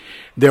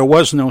there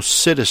was no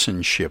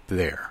citizenship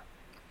there.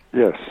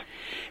 Yes.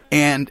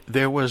 And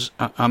there was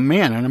a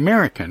man, an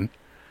American,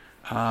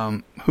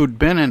 who'd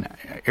been an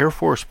Air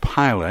Force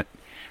pilot.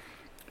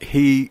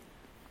 I'm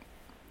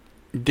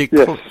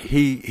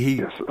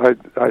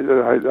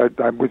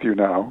with you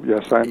now.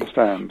 Yes, I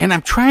understand. And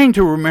I'm trying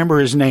to remember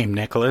his name,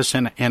 Nicholas,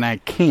 and I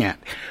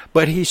can't.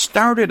 But he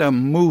started a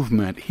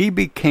movement. He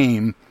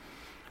became,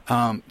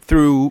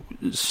 through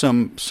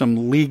some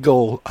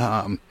legal,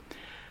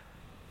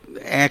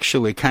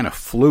 actually kind of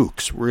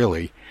flukes,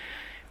 really,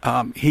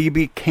 he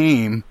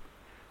became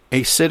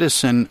a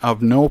citizen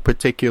of no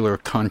particular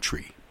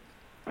country.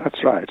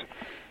 That's right.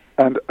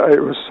 And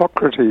it was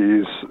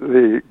Socrates,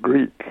 the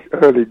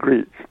early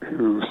Greek,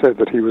 who said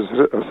that he was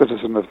a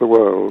citizen of the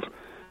world.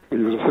 He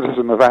was a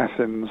citizen of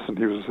Athens, and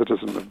he was a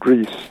citizen of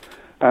Greece,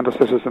 and a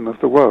citizen of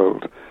the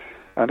world.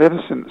 And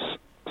ever since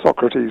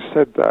Socrates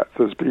said that,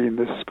 there's been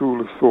this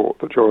school of thought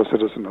that you're a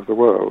citizen of the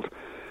world.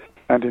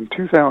 And in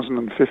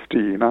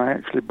 2015, I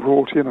actually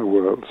brought in a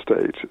world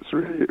state. It's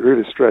really,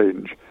 really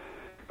strange.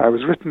 I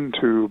was written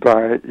to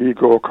by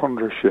Igor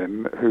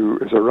Kondrashin, who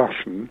is a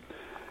Russian,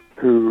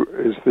 who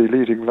is the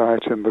leading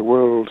light in the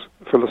World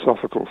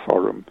Philosophical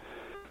Forum,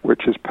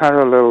 which is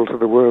parallel to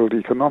the World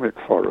Economic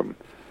Forum,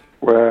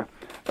 where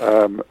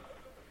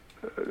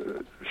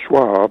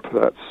Schwab,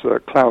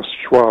 that's Klaus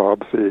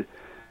Schwab, the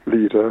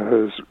leader,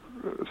 has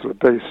sort of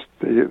based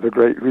the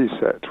Great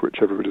Reset, which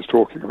everybody's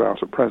talking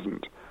about at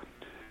present.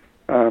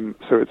 So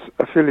it's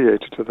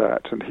affiliated to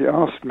that. And he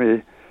asked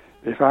me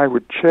if I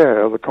would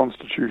chair the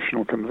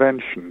Constitutional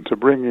Convention to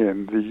bring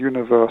in the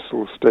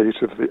universal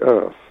state of the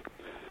earth.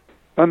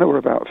 And there were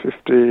about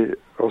 50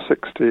 or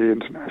 60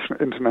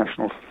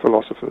 international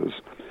philosophers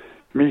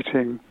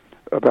meeting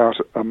about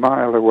a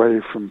mile away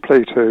from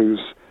Plato's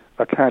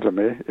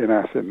Academy in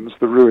Athens,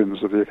 the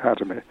ruins of the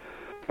Academy.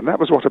 And that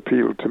was what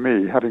appealed to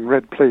me, having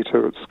read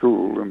Plato at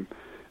school and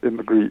in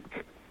the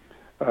Greek,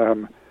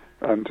 and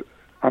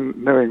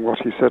knowing what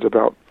he said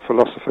about the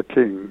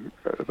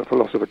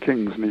philosopher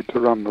kings need to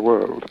run the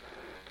world.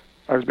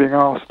 I was being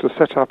asked to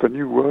set up a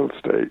new world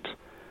state,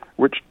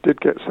 which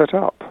did get set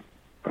up.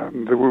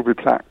 There will be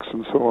plaques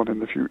and so on in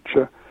the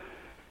future.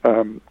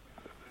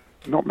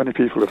 Not many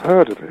people have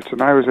heard of it,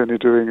 and I was only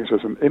doing it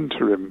as an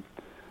interim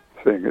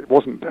thing. It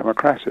wasn't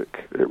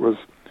democratic. It was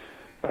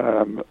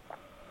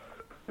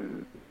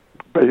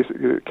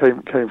basically it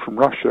came from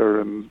Russia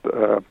and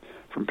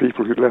from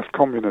people who'd left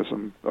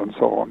communism and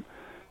so on.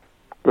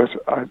 But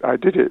I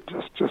did it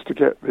just to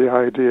get the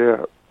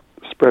idea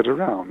spread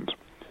around.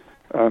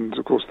 And,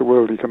 of course, the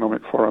World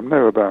Economic Forum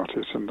know about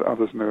it, and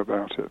others know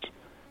about it.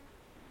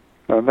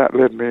 And that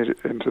led me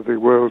into the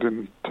World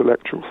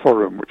Intellectual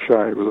Forum, which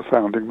I was a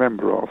founding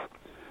member of.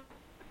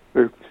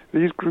 So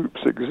these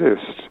groups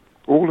exist,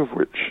 all of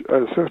which,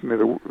 certainly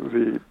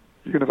the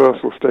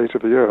universal state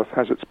of the earth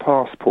has its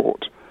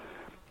passport,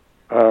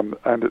 and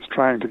it's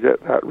trying to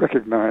get that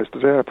recognized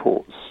at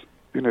airports.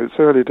 It's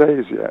early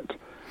days yet.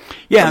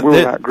 Yeah, and will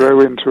that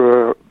grow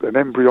into an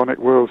embryonic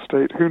world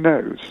state? Who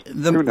knows?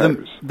 Who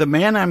knows? The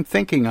man I'm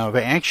thinking of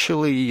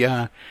actually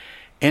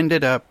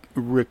ended up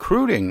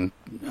recruiting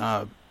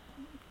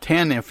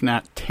 10, if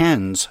not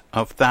tens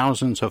of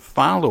thousands of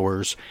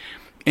followers,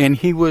 and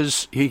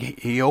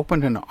he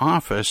opened an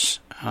office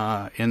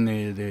in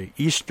the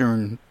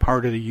eastern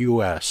part of the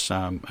U.S.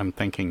 I'm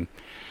thinking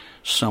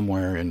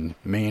somewhere in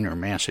Maine or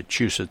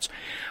Massachusetts,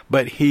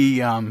 but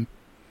he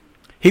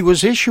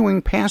was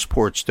issuing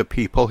passports to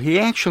people. He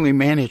actually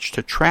managed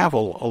to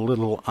travel a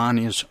little on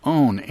his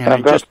own.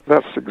 And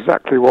that's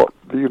exactly what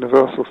the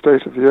universal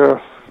state of the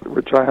earth,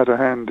 which I had a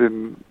hand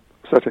in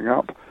setting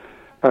up,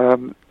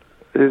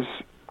 is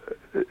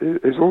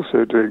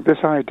also doing.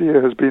 This idea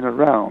has been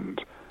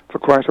around for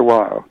quite a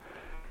while,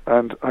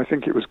 and I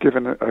think it was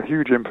given a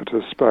huge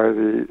impetus by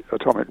the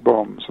atomic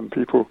bombs, and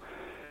people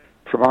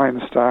from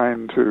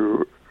Einstein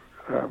to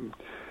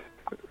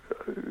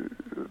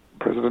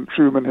President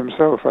Truman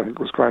himself, I think,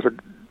 was quite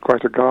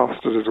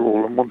aghast at it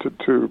all and wanted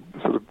to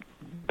sort of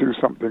do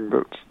something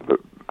that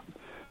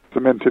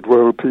cemented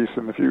world peace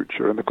in the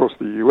future. And of course,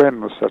 the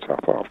UN was set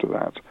up after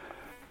that.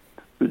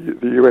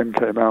 The UN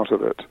came out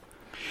of it.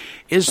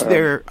 Is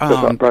there set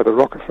up by the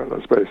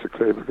Rockefellers,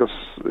 basically, because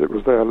it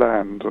was their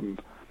land and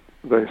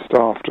they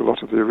staffed a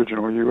lot of the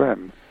original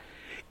UN.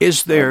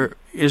 Is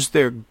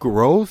there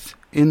growth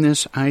in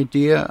this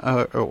idea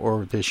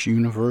or this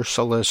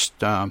universalist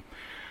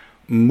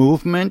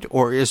movement,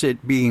 or is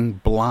it being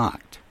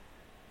blocked?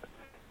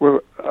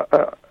 Well,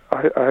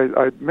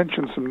 I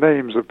mentioned some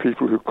names of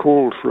people who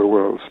called for a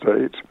world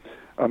state,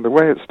 and the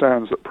way it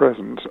stands at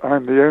present,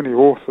 I'm the only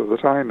author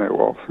that I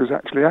know of who's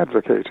actually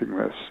advocating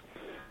this,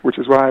 which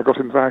is why I got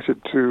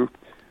invited to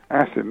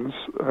Athens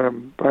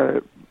by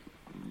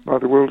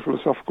the World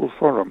Philosophical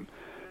Forum.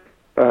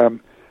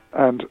 And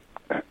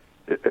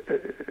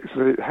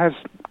it has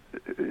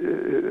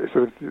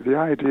the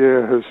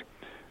idea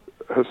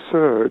has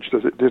surged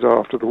as it did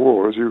after the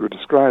war, as you were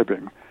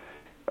describing,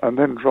 and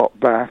then dropped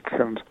back,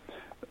 and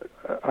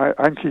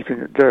I'm keeping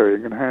it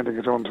going and handing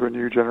it on to a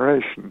new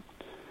generation.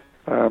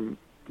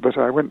 But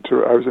I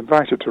was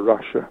invited to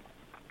Russia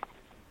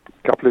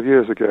a couple of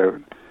years ago,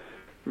 and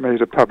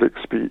made a public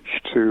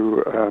speech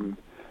to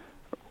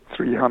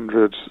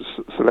 300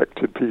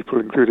 selected people,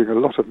 including a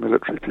lot of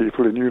military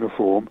people in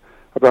uniform,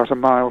 about a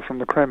mile from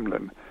the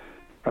Kremlin.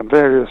 And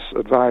various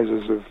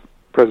advisors of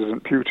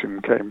President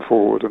Putin came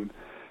forward, and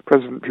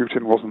President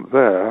Putin wasn't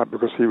there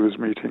because he was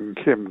meeting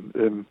Kim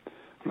in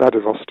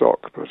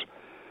Vladivostok, but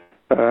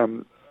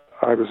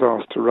I was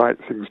asked to write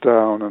things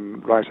down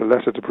and write a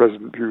letter to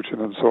President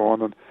Putin and so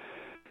on.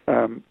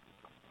 And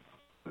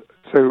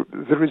so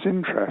there is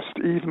interest,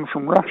 even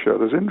from Russia,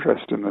 there's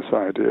interest in this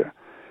idea.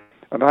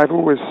 And I've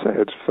always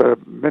said for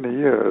many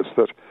years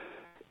that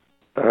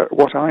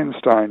what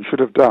Einstein should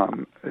have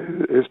done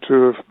is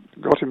to have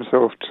got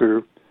himself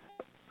to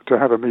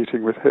have a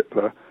meeting with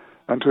Hitler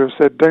and to have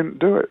said, don't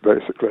do it,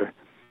 basically,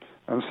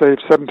 and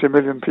saved 70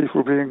 million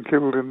people being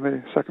killed in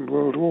the Second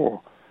World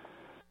War.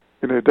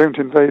 Don't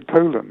invade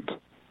Poland.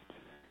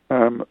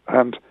 And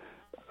I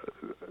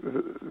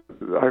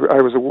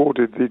was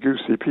awarded the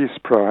Goosey Peace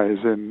Prize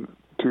in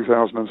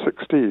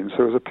 2016,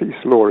 so as a peace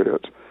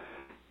laureate,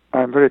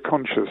 I'm very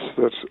conscious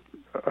that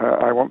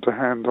I want to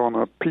hand on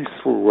a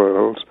peaceful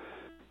world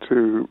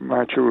to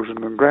my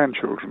children and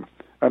grandchildren,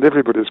 and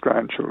everybody's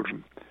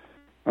grandchildren.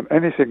 And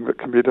anything that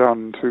can be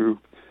done to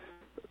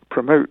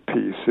promote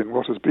peace in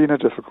what has been a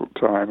difficult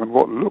time and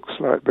what looks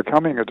like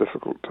becoming a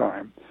difficult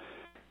time.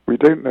 We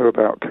don't know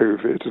about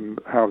COVID and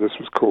how this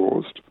was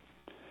caused.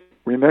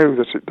 We know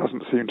that it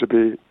doesn't seem to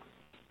be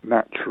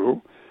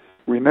natural.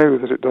 We know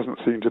that it doesn't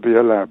seem to be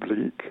a lab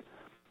leak.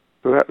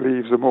 So that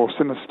leaves a more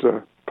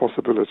sinister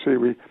possibility.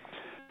 We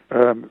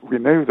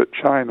know that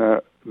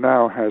China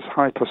now has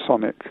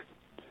hypersonic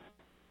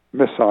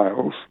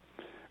missiles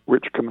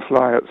which can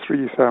fly at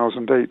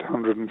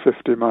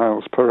 3,850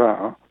 miles per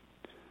hour,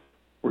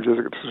 which is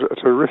a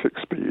terrific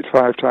speed,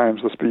 5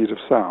 times the speed of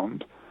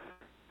sound.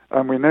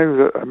 And we know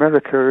that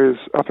America is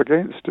up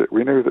against it.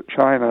 We know that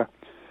China,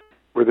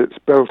 with its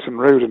Belt and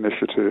Road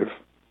Initiative,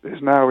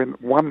 is now in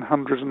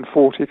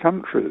 140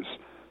 countries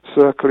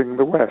circling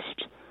the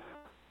West.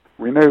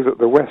 We know that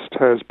the West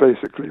has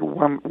basically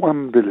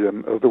 1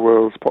 billion of the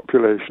world's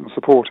population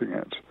supporting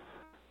it.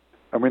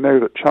 And we know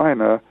that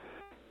China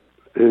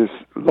is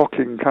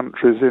locking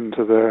countries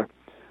into their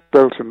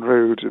Belt and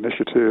Road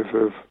Initiative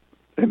of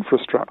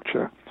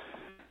infrastructure,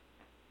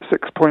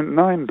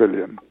 6.9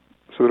 billion.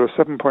 So there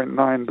are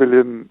 7.9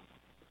 billion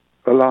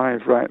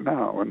alive right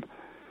now, and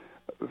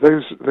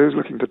those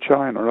looking to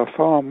China are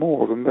far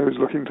more than those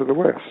looking to the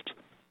West.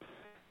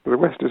 The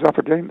West is up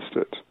against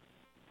it,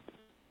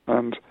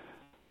 and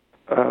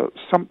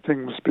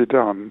something must be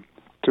done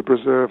to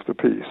preserve the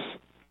peace.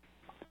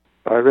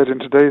 I read in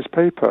today's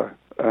paper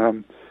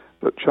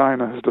that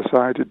China has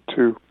decided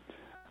to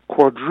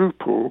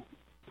quadruple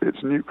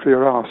its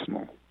nuclear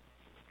arsenal.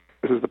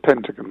 This is the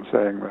Pentagon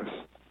saying this.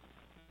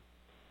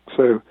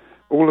 So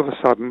all of a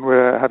sudden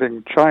we're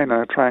having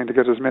China trying to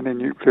get as many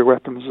nuclear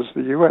weapons as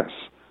the US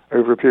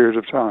over a period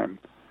of time.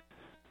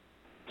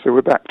 So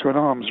we're back to an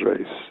arms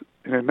race.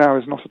 Now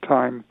is not a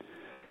time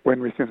when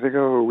we can think,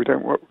 oh, we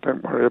don't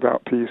worry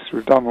about peace,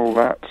 we've done all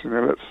that,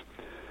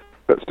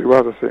 let's do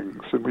other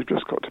things. And we've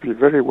just got to be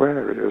very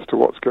wary as to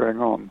what's going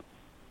on.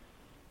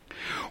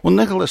 Well,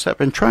 Nicholas, I've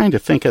been trying to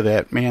think of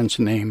that man's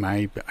name.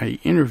 I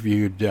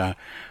interviewed a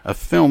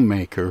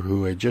filmmaker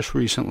who had just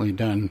recently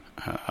done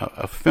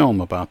a film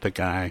about the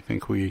guy. I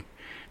think we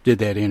did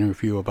that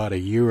interview about a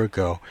year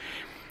ago.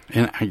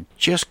 And I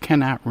just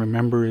cannot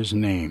remember his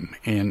name.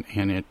 And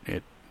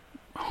it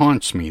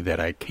haunts me that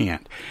I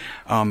can't.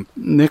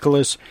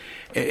 Nicholas,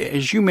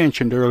 as you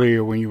mentioned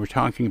earlier when you were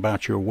talking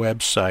about your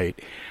website,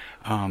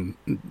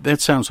 that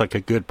sounds like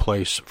a good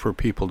place for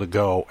people to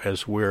go,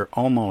 as we're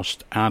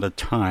almost out of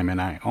time,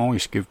 and I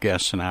always give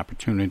guests an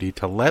opportunity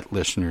to let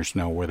listeners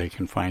know where they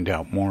can find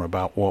out more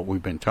about what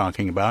we've been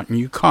talking about. And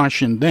you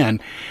cautioned then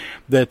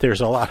that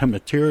there's a lot of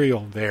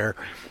material there,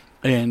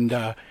 and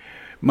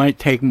might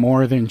take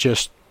more than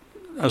just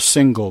a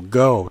single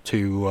go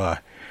to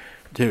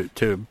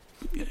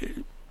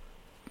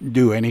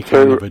do any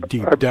kind of a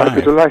deep dive. I'd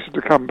be delighted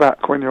to come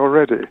back when you're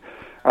ready.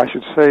 I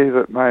should say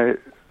that my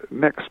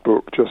next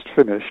book, just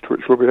finished,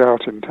 which will be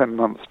out in 10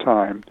 months'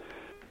 time,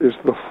 is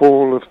The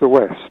Fall of the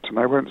West, and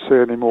I won't say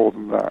any more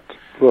than that.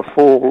 The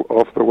Fall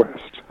of the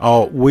West.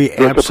 Oh, we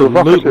absolutely... It's a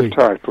provocative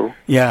title.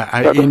 Yeah,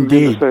 that doesn't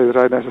indeed. mean to say that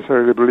I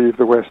necessarily believe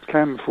the West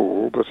can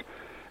fall, but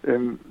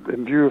in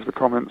view of the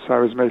comments I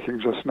was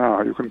making just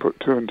now, you can put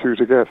two and two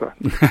together.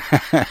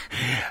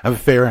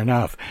 Fair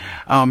enough.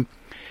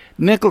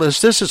 Nicholas,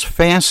 this is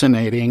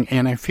fascinating,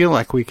 and I feel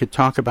like we could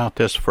talk about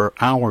this for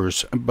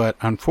hours, but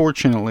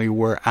unfortunately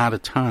we're out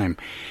of time.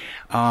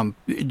 Do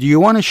you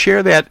want to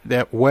share that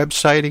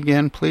website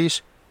again,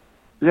 please?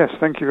 Yes,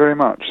 thank you very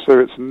much. So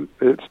it's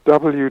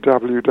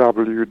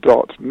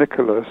www.nicholas,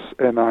 Nicholas,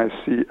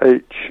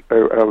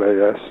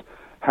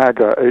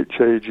 Hagger,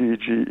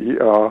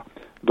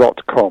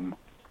 Hagger.com.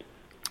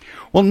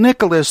 Well,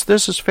 Nicholas,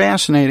 this is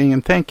fascinating,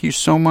 and thank you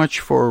so much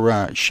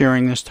for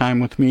sharing this time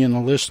with me and the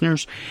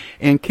listeners,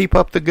 and keep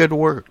up the good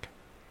work.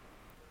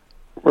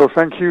 Well,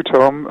 thank you,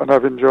 Tom, and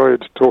I've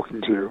enjoyed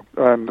talking to you,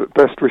 and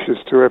best wishes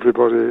to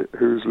everybody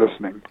who's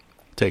listening.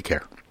 Take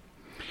care.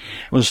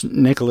 It was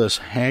Nicholas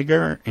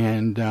Hagger,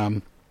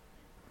 and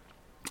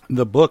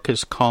the book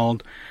is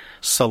called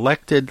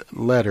Selected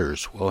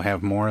Letters. We'll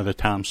have more of the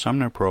Tom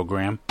Sumner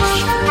program.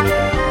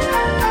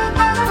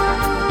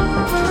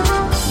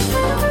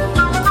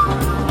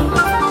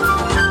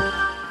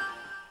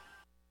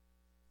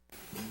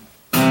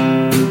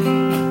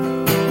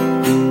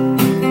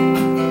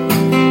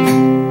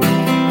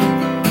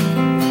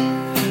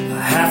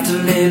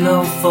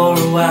 Low for a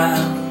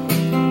while,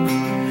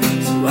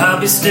 so I'll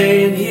be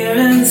staying here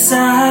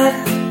inside.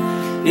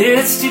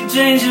 It's too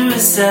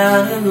dangerous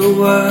out in the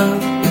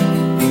world.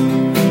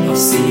 I'll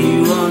see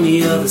you on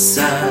the other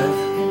side.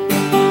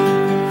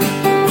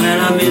 When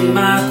I'm in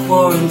my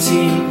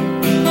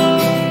quarantine,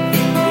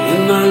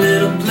 in my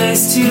little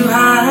place to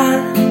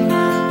hide,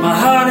 my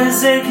heart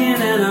is aching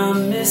and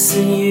I'm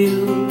missing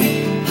you.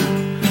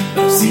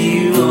 I'll see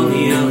you on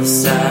the other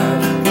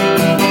side.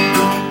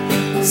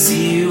 I'll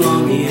see you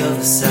on the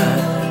other side.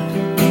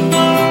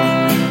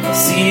 I'll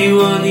see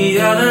you on the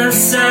other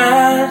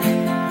side.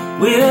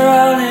 We're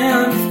all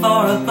in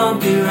for a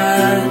bumpy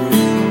ride.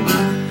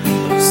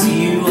 I'll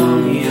see you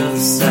on the other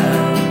side.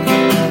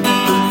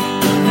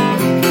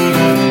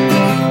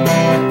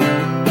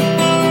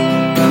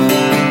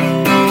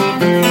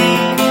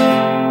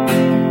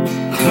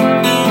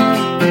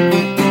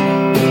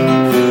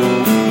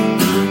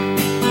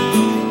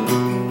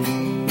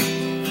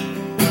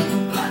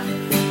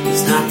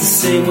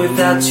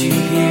 Without you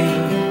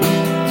here,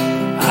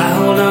 I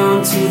hold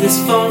on to this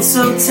phone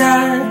so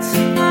tight,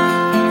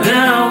 and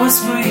I'll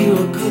whisper you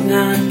a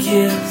goodnight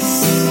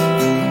kiss.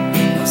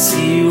 I'll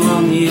see you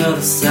on the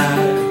other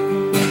side.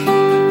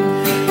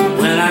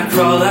 When I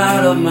crawl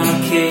out of my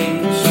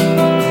cage,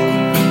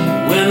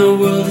 when the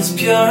world is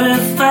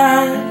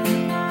purified,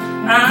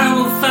 I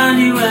will find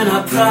you and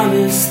I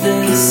promise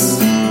this.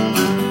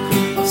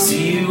 I'll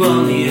see you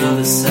on the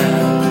other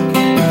side.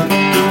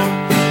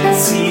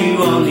 See you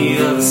on the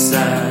other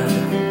side.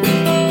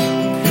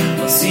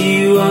 I'll see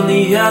you on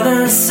the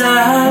other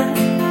side,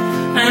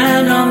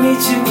 and I'll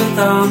meet you with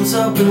arms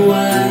open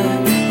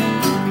wide.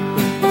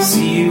 I'll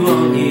see you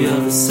on the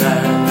other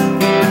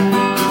side.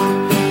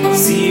 I'll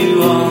see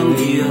you on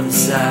the other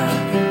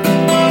side.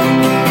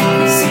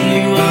 I'll see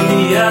you on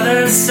the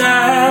other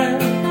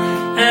side,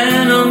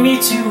 and I'll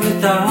meet you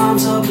with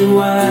arms open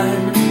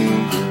wide.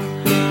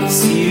 I'll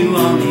see you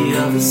on the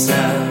other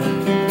side.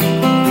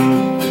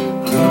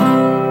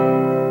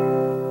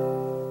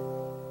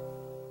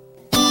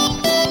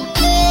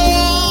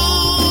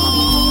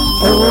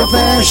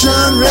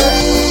 Old-fashioned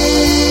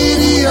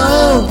radio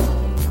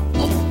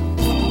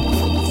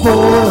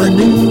for a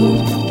new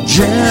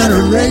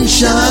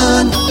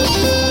generation.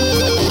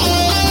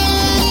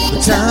 The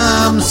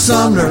Tom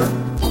Sumner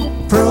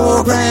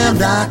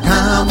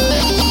Program.com.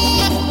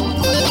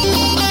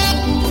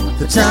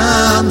 The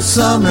Tom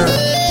Sumner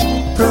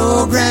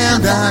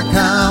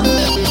Program.com.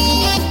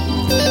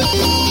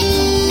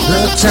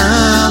 The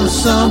Tom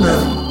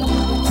Sumner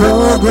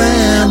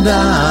Program.com.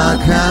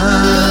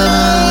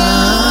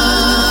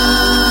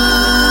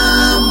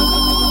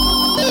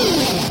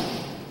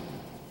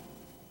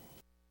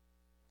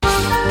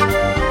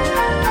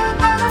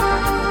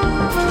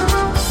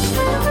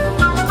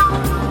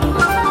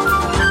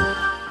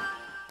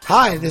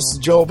 Hi, this is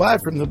Joel By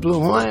from the Blue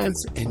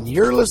Hawaiians, and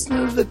you're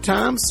listening to the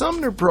Tom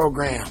Sumner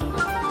Program.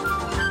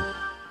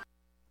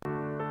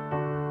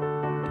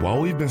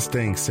 While we've been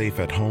staying safe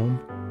at home,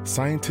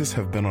 scientists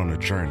have been on a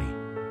journey.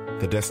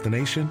 The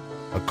destination?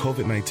 A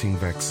COVID-19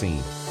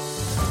 vaccine.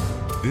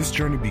 This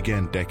journey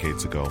began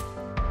decades ago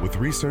with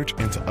research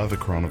into other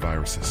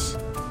coronaviruses.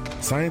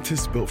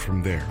 Scientists built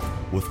from there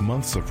with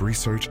months of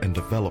research and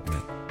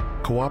development,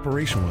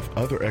 cooperation with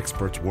other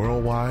experts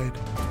worldwide,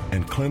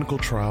 and clinical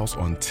trials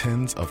on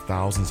tens of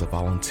thousands of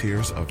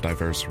volunteers of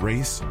diverse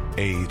race,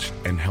 age,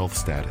 and health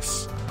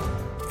status.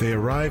 They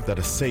arrived at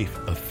a safe,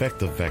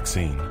 effective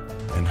vaccine,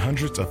 and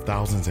hundreds of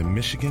thousands in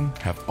Michigan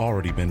have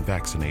already been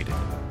vaccinated.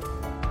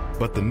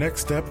 But the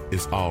next step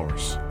is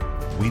ours.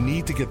 We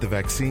need to get the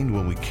vaccine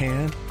when we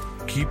can,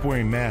 keep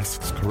wearing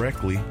masks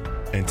correctly,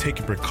 and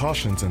taking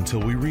precautions until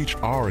we reach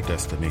our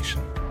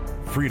destination,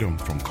 freedom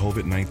from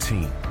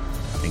COVID-19.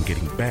 And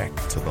getting back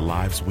to the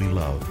lives we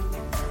love.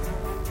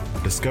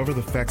 Discover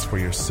the facts for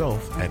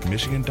yourself at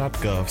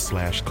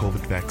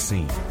michigan.gov/COVID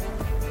vaccine.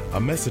 A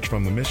message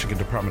from the Michigan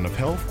Department of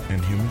Health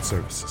and Human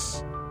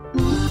Services.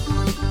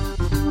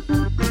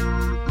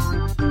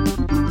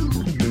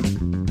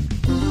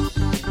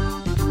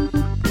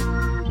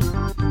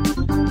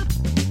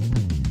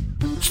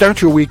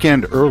 Start your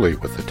weekend early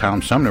with the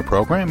Tom Sumner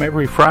program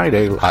every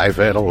Friday live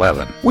at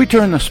 11. We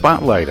turn the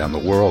spotlight on the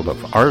world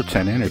of arts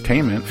and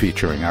entertainment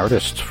featuring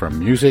artists from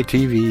music,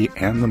 TV,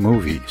 and the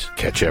movies.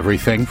 Catch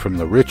everything from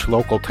the rich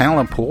local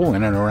talent pool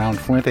in and around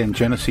Flint and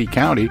Genesee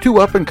County to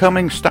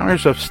up-and-coming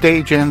stars of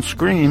stage and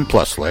screen,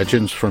 plus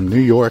legends from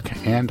New York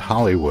and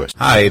Hollywood.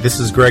 Hi, this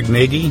is Greg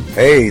Nagy.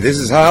 Hey, this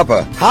is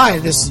Harper. Hi,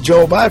 this is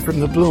Joe By from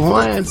the Blue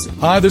Hawaiians.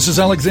 Hi, this is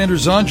Alexander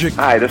Zonjic.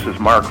 Hi, this is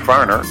Mark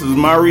Farner. This is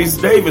Maurice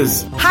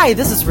Davis. Hi,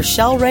 this is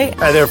Rochelle Ray.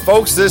 Hi there,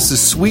 folks. This is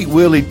Sweet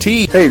Willie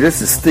T. Hey,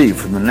 this is Steve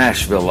from the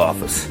Nashville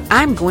office.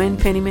 I'm Gwen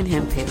Pennyman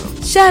Hemphill.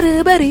 Start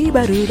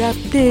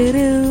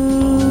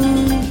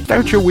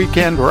your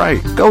weekend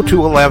right. Go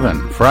to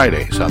 11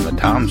 Fridays on the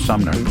Tom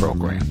Sumner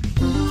program.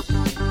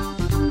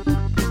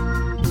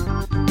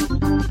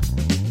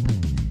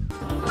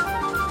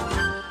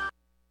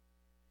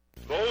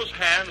 Those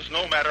hands,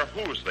 no matter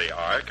whose they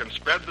are, can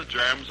spread the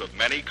germs of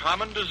many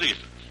common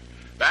diseases.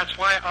 That's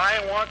why I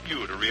want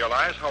you to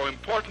realize how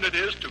important it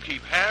is to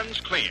keep hands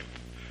clean,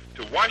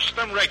 to wash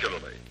them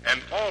regularly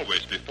and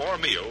always before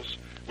meals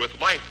with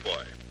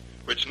Lifebuoy,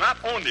 which not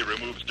only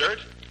removes dirt,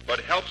 but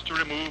helps to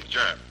remove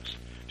germs.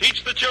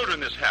 Teach the children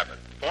this habit.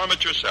 Form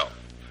it yourself.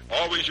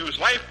 Always use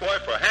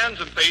Lifebuoy for hands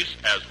and face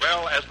as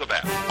well as the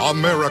bath.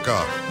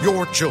 America,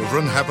 your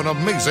children have an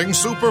amazing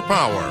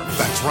superpower.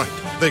 That's right.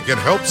 They can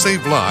help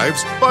save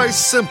lives by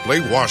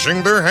simply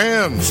washing their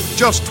hands.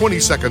 Just 20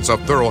 seconds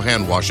of thorough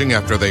hand washing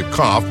after they've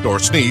coughed or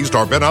sneezed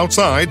or been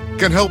outside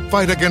can help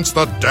fight against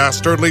the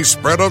dastardly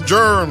spread of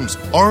germs.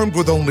 Armed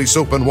with only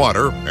soap and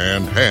water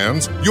and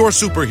hands, your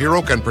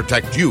superhero can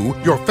protect you,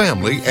 your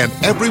family, and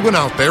everyone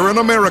out there in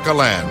America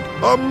land.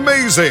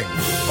 Amazing!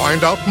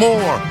 Find out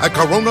more at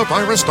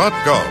coronavirus.gov.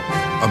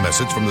 A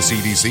message from the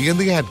CDC and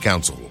the Ad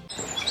Council.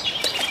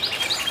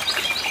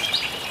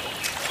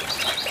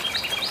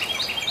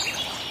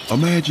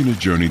 Imagine a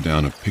journey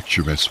down a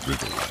picturesque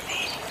riverway.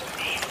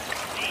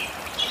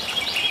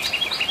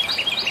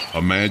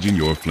 Imagine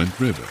your Flint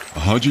River,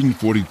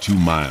 142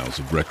 miles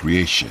of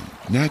recreation,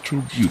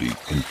 natural beauty,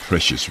 and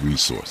precious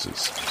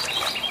resources.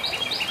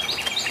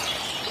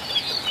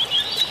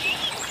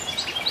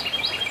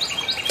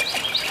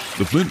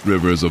 The Flint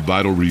River is a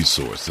vital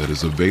resource that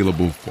is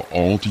available for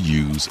all to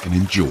use and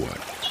enjoy.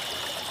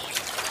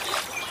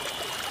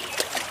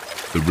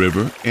 The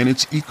river and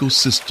its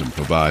ecosystem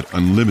provide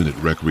unlimited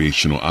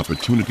recreational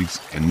opportunities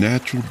and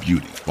natural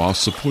beauty while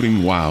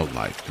supporting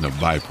wildlife in a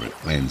vibrant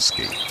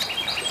landscape.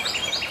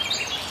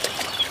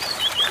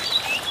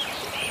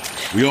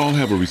 We all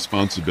have a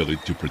responsibility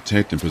to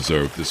protect and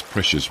preserve this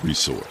precious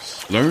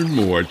resource. Learn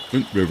more at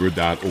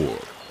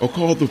flintriver.org or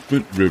call the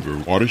Flint River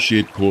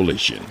Watershed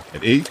Coalition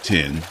at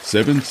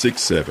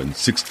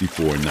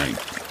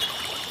 810-767-6490.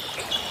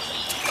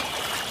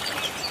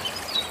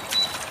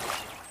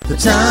 The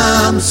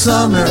Tom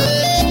Sumner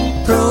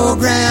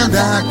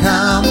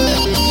Program.com.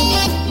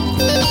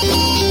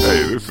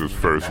 Hey, this is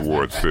First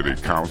Ward City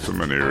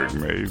Councilman Eric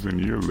Mays,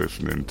 and you're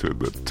listening to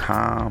the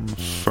Tom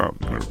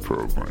Sumner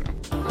Program.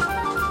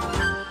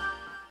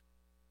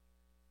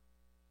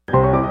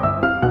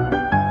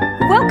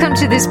 Welcome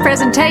to this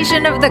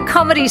presentation of the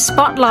Comedy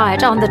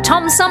Spotlight on the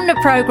Tom Sumner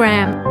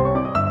Program.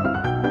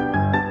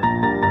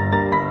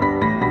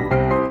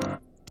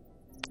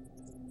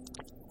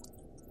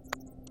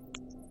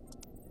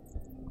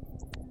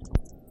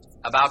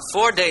 About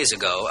 4 days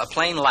ago, a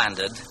plane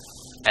landed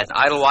at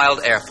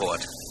Idlewild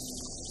Airport.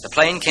 The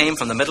plane came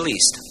from the Middle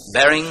East,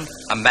 bearing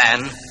a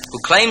man who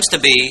claims to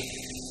be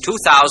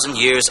 2,000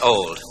 years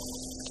old.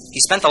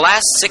 He spent the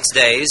last 6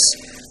 days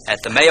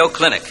at the Mayo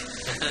Clinic.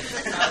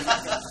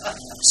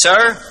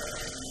 Sir,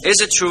 is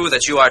it true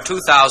that you are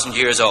 2,000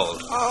 years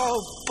old?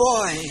 Oh,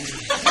 boy.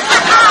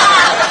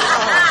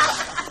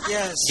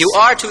 Yes. You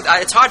are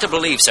it's hard to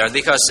believe, sir,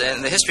 because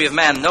in the history of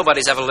man,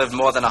 nobody's ever lived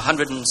more than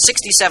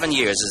 167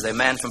 years, as the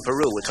man from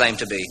Peru would claim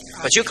to be.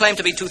 But you claim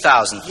to be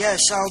 2,000.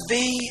 Yes,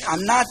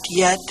 I'm not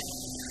yet.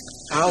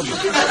 I'll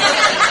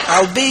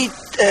be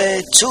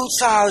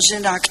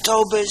 2000,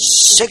 October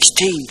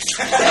 16th.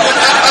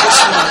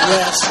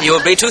 Yes. You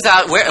will be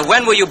 2000.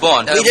 When were you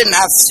born? We didn't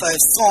have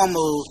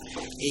formal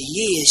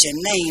years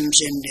and names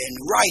in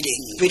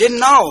writing. We didn't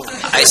know.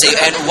 I see.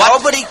 And what?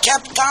 Nobody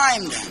kept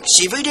time then.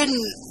 See, we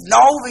didn't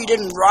know. We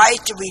didn't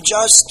write. We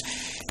just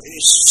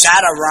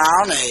sat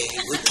around.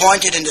 We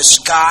pointed in the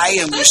sky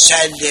and we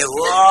said,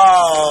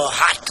 "Whoa,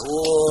 hot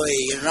boy,"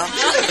 you know.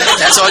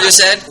 That's all you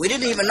said? We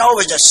didn't even know it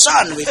was the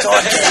sun. We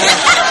thought.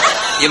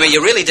 You mean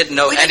you really didn't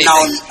know anything? We didn't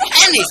know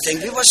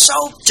anything. We were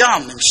so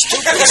dumb and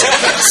stupid.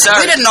 Sir.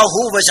 We didn't know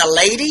who was a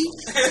lady.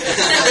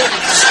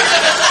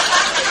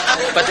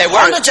 But they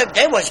weren't.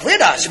 They was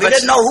with us. We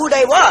didn't know who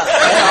they were.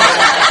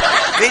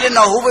 We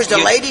didn't know who was the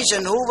You- ladies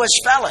and who was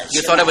fellas.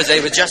 You thought they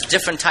were just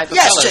different type of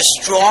Yes, fellas? just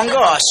stronger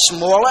or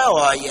smaller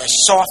or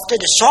softer.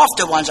 The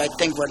softer ones, I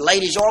think, were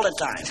ladies all the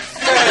time.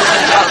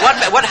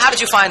 How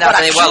did you find out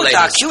But they were ladies?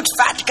 A cute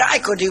fat guy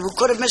could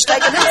have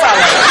mistaken him for a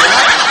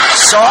lady.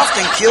 Soft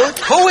and cute.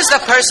 Who was the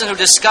person who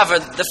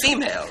discovered the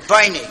female?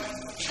 Bernie.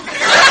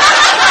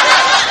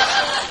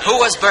 Who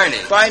was Bernie?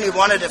 Bernie,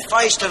 one of the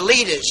first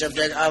leaders of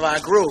our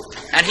group.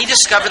 And he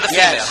discovered the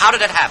female. Yes. How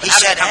did it happen? He How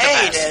did said, it come to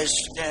hey, pass?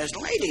 there's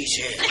ladies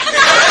here.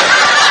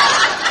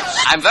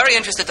 I'm very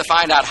interested to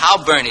find out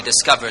how Bernie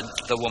discovered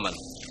the woman.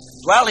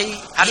 Well,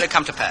 How did it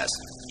come to pass?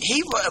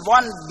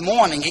 One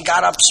morning, he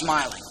got up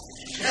smiling.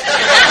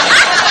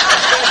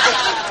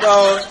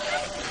 So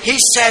he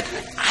said,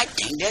 I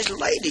think there's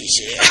ladies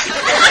here.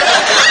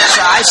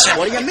 So I said,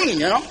 what do you mean,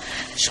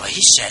 So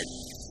he said,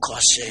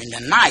 because in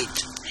the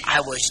night, I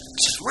was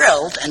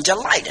thrilled and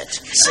delighted.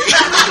 See?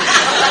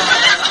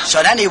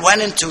 So then he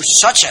went into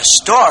such a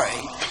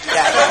story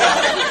that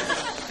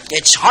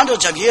it's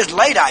hundreds of years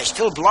later, I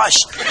still blush.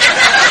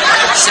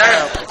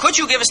 Sir, could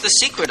you give us the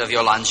secret of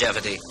your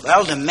longevity?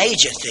 Well, the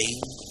major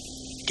thing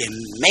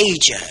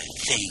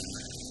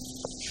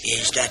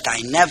is that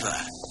I never,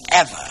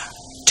 ever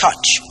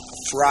touch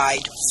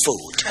fried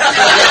food.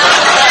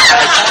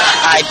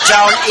 I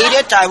don't eat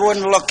it, I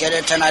wouldn't look at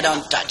it, and I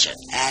don't touch it.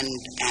 And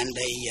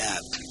they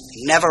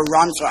never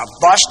run for a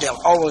bus,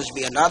 there'll always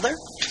be another.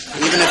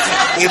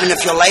 Even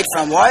if you're late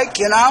from work,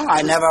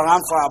 I never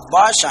run for a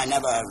bus, I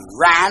never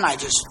ran, I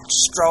just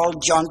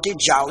strolled jaunty,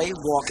 jolly,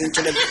 walking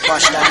to the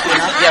bus stop,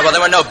 Yeah, well,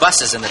 there were no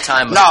buses in the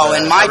time of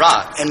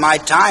Iraq. In my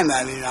time,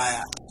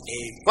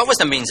 What was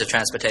the means of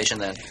transportation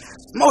then?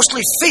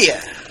 Mostly fear.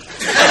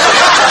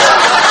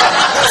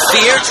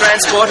 Fear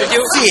transported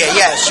you? Fear,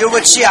 yes. You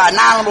would see an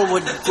animal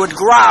would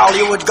growl,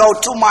 you would go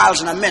 2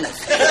 miles in a minute.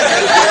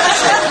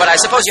 But I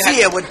suppose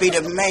fear would be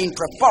the main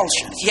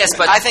propulsion. Yes,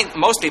 but I think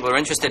most people are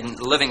interested in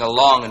living a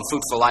long and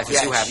fruitful life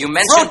as you have. You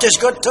mentioned... Fruit is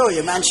good, too.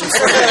 You mentioned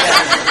fruit.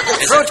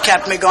 Fruit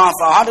kept me going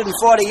for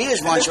 140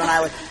 years once when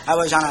I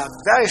was on a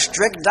very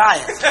strict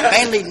diet,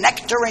 mainly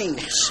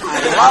nectarines.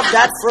 I love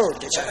that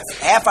fruit. It's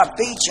half a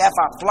peach, half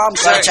a plum,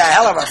 so it's a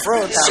hell of a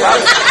fruit. I love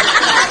it.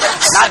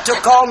 Not too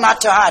cold, not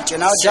too hot,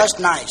 just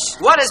nice.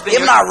 What has been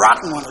Even a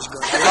rotten one is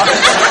good. I love it.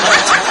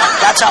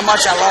 That's how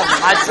much I love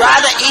them. I'd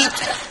rather eat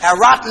a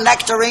rotten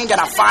nectarine than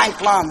a fine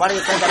plum. What do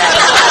you think of that?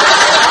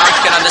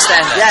 I can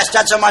understand that. Yes,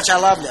 that's how much I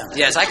love them.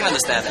 Yes, I can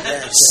understand that.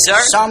 Yes, Sir?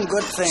 Some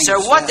good things. Sir,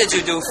 what did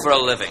you do for a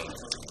living?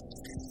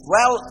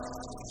 Well,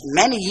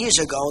 many years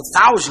ago,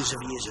 thousands of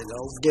years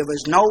ago, there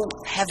was no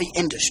heavy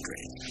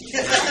industry.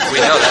 We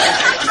know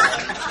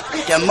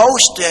that. The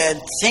most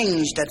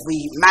things that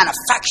we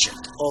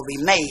manufactured or we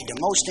made, the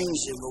most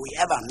things that we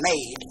ever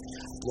made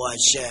was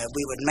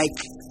we would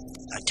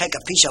take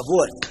a piece of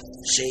wood,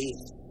 see,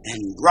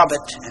 and rub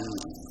it and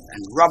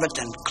rub it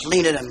and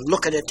clean it and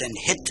look at it and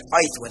hit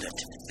earth with it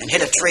and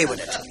hit a tree with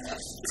it.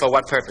 For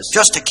what purpose?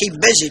 Just to keep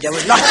busy. There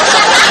was nothing.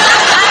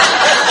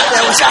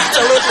 There was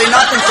absolutely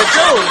nothing to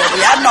do.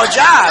 We had no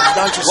jobs,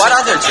 don't you see? What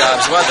other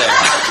jobs were there?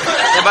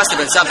 There must have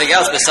been something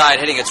else besides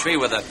hitting a tree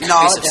with a piece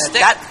of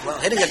stick.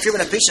 Hitting a tree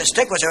with a piece of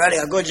stick was already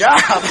a good job.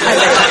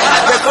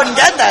 We couldn't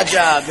get that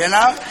job,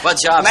 What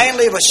job?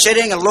 Mainly it was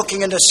sitting and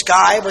looking in the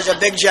sky was a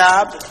big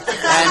job.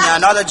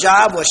 And another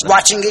job was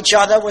watching each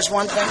other was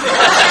one thing.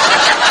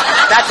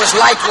 That was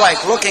light work,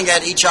 looking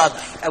at each other.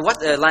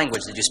 What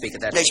language did you speak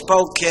at that They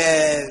spoke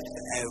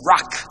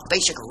rock,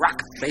 basic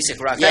rock. Basic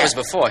rock? Yeah. That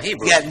was before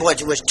Hebrew. Yeah,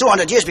 it was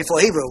 200 years before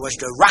Hebrew was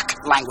the rock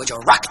language or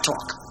rock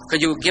talk.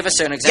 Could you give us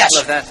an example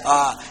of that?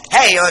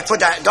 Hey,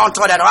 don't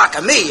throw that rock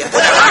at me. Put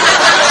that rock.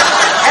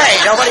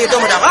 Hey, what are you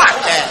doing with the rock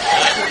there?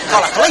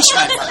 Call a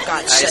policeman, for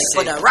God's sake.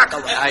 Put the rock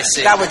away. I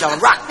see. That was the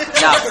rock.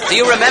 Now, do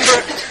you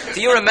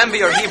remember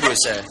your Hebrew,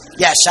 sir?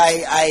 Yes,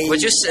 I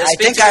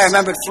think I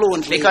remembered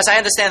fluently. Because I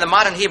understand the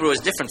modern Hebrew is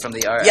different from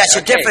the Yes,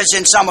 it differs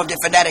in some of the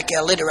phonetic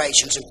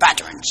alliterations and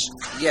patterns.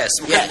 Yes.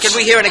 Can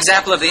we hear an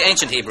example of the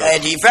ancient Hebrew?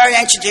 The very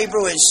ancient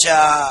Hebrew is,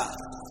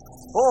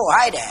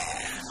 hi there.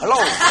 Hello.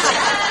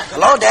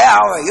 Hello there,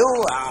 how are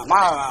you? I'm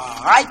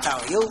all right, how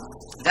are you?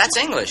 That's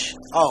English.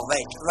 Oh,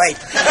 wait.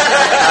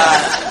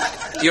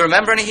 Do you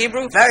remember any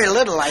Hebrew? Very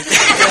little, I think.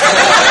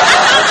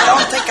 I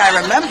don't think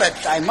I remember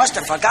it. I must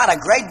have forgot a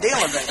great deal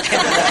of it.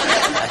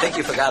 I think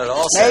you forgot it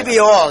all, sir. Maybe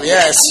all,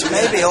 yes.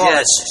 Maybe all.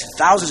 Yes. It's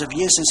thousands of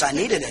years since I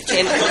needed it.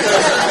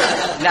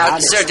 Now,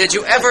 sir, did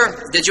you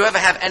ever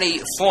have any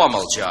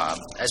formal job,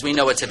 as we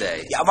know it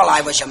today? Yeah, well,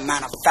 I was a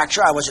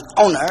manufacturer. I was an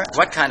owner.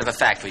 What kind of a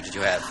factory did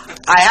you have?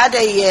 I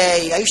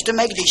used to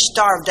make the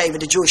Star of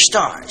David, the Jewish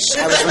stars.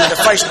 I was one of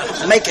the first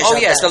makers of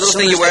yes, that.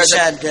 thing you wear.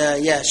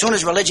 As soon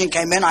as religion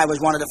came in, I was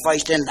one of the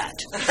first in that.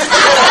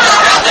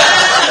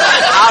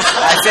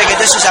 I figured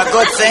this is a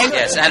good thing.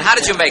 Yes, and how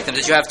did you make them?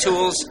 Did you have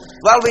tools?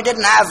 Well, we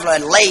didn't have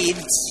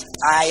lathes.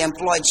 I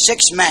employed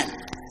 6 men.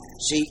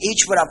 See,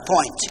 each with a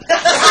point.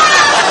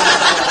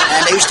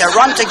 And they used to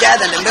run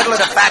together in the middle of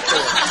the factory.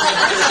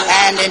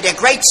 And in their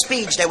great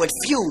speeds, they would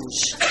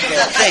fuse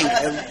the thing.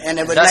 And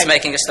it would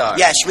making a star.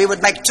 Yes, we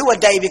would make 2 a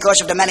day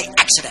because of the many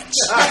accidents.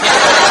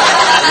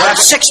 Work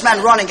 6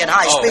 men running at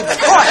high speed, but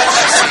boy,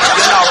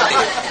 you know,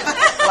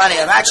 plenty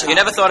of action. You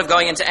never thought of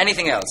going into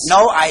anything else?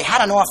 No, I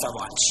had an offer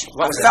once.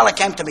 What A fella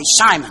came to me,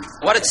 Simon.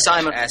 What did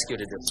Simon ask you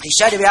to do? He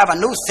said if you have a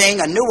new thing,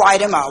 a new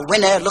item, a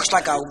winner, it looks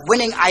like a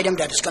winning item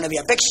that is going to be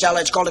a big seller,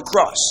 it's called a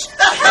cross.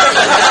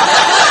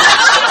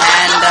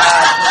 And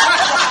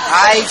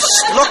I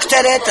looked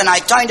at it, and I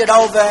turned it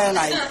over, and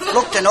I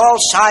looked on all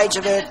sides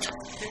of it,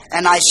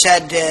 and I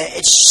said,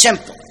 it's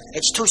simple.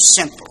 It's too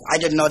simple. I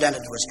didn't know then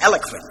it was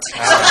eloquent. You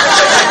mean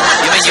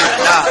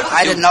No,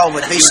 I didn't know it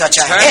would be such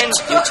a hit.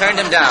 You turned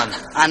him down.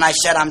 And I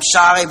said, I'm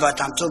sorry, but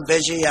I'm too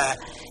busy.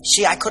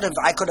 See, I could have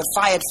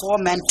fired 4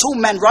 men. 2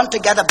 men run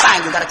together,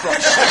 bang, you got a cross.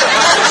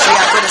 See,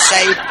 I could have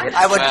saved.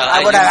 I would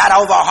have had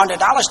over $100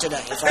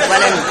 today if I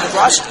went in with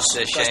crosses.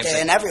 Because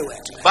they're in everywhere.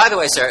 By the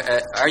way,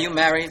 sir, are you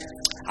married?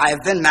 I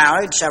have been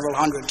married several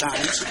hundred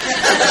times.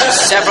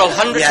 Several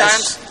hundred Yes.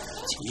 times?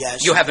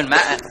 Yes. You have been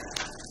married.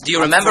 Do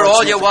you remember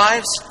all your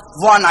wives?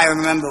 One I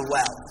remember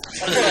well.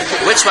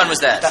 Which one was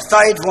that? The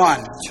third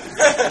one,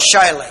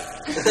 Shirley.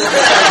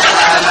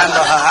 I remember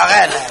her. I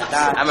read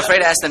her. I'm afraid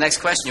to ask the next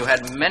question. You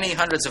had many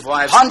hundreds of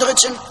wives.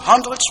 Hundreds and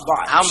hundreds of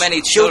wives. How many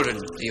children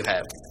do you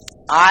have?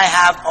 I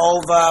have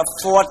over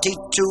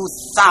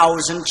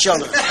 42,000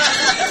 children.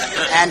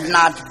 And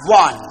not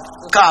one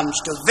comes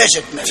to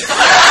visit me. In the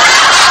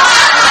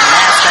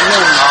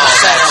afternoon.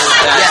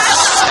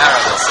 That's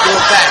terrible. You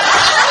bet.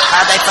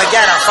 They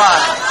forget her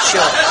father.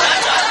 Sure.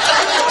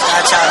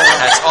 That's how they are.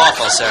 That's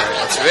awful, sir.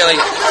 It's really...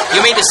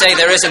 You mean to say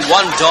there isn't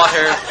one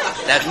daughter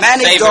that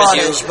Many favors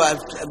daughters, you?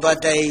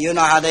 but they, you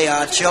know how they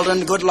are.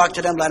 Children, good luck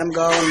to them. Let them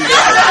go. And be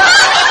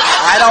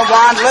I don't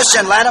want,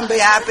 listen, let them be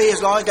happy.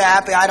 As long as they're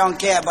happy, I don't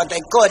care. But they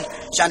could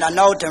send a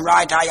note and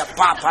write how you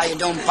pop, how you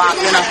doing, pop,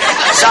 you know.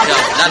 Something.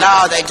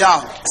 No, they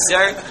don't.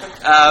 Sir,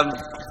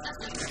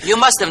 you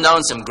must have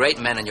known some great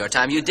men in your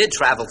time. You did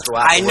travel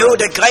throughout I the knew world.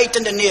 the great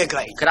and the near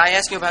great. Could I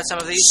ask you about some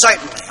of these?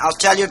 Certainly. I'll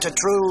tell you the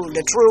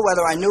true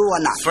whether I knew or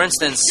not. For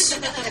instance,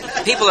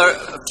 people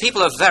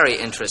are very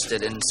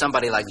interested in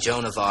somebody like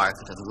Joan of Arc.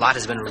 A lot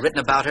has been written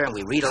about her, and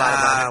we read a lot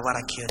about her. What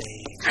a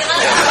cutie.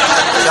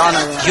 Joan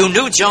of Arc. You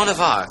knew Joan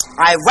of Arc?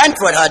 I went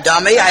with her,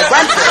 dummy. I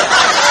went with her.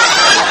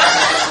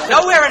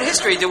 Nowhere in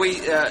history do we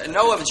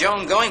know of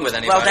Joan going with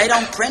anybody. Well, they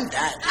don't print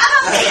that.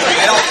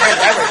 They don't print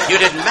everything. You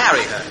didn't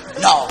marry her?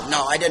 No,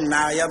 I didn't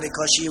marry her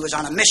because she was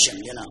on a mission,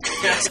 you know.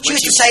 She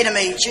used to say to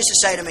me,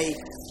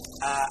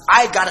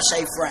 I gotta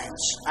save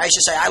France. I used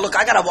to say, look,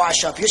 I gotta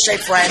wash up. You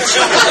save France.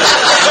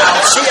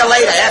 I'll see you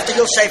later. After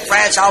you save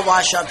France, I'll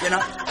wash up, you know.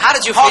 How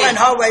did you feel? feel? In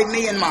her way,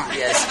 me and mine.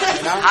 Yes.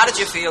 You know? How did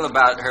you feel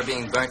about her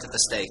being burnt at the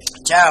stake?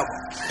 Terrible.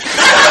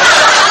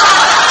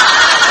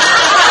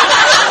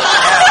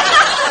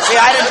 See,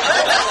 I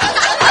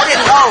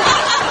didn't know.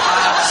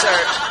 Sir,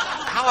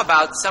 how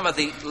about some of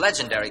the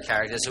legendary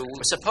characters who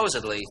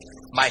supposedly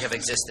might have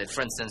existed? For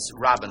instance,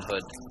 Robin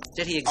Hood.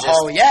 Did he exist?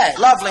 Oh, yeah.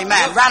 Lovely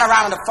man. Ran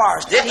around in the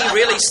forest. Did he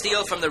really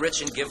steal from the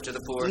rich and give to the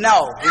poor?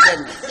 No, he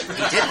didn't.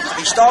 He didn't?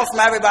 He stole from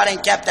everybody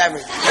and kept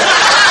everything. Well,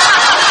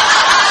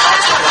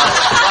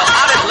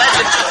 How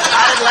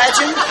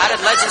did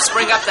legend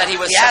spring up that he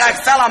was... He had a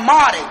fella,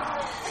 Marty,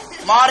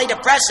 the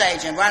press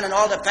agent, ran in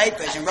all the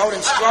papers and wrote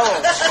in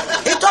scrolls.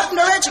 He took from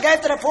the rich and gave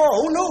to the poor.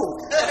 Who knew?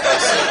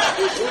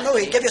 Who knew?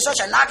 He'd give you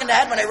such a knock in the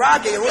head when they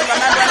robbed you, you wouldn't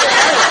remember anything.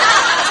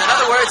 So in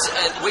other words,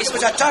 he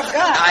was a tough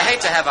guy. I hate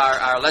to have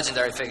our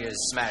legendary figures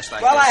smashed like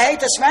well, this. I hate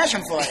to smash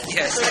them for you.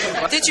 Yes.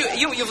 Did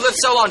you've lived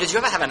so long, did you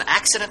ever have an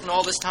accident in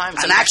all this time?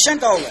 An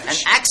accident? Oh, an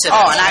accident?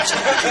 Oh, an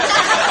accident.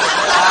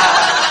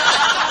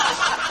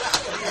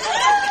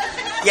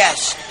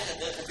 Yes.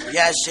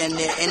 Yes, in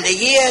the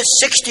year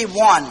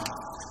 61...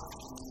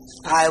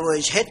 I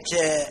was hit,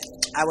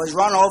 I was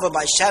run over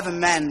by 7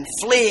 men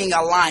fleeing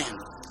a lion.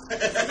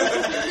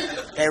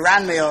 They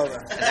ran me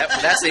over.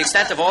 That's the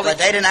extent of all But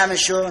they didn't have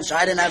insurance,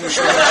 I didn't have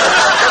insurance.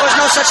 There was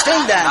no such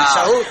thing then,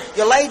 so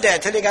you laid there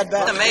till you got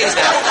better.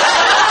 Amazing.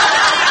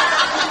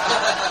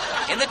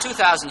 In the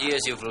 2,000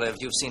 years you've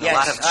lived, you've seen a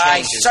lot of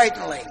changes.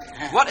 Certainly.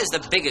 What is the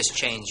biggest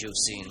change you've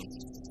seen?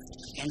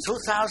 In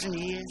 2,000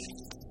 years,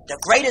 the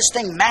greatest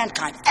thing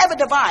mankind ever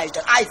devised,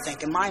 that I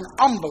think, in my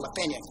humble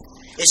opinion,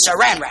 is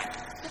saran wrap.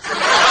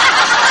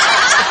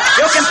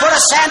 You can put a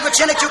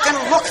sandwich in it, you can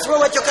look through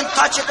it, you can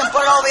touch it, you can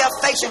put it over your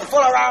face and fool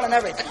around and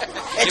everything.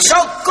 It's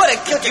so good and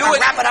cute, you can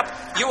wrap it up.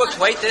 You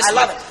equate this I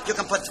love it. You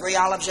can put 3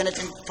 olives in it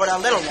and put a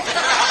little one.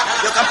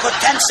 You can put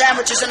 10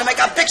 sandwiches in and make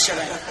a picture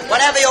in it.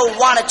 Whatever you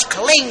want, it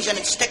clings and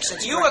it sticks.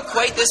 You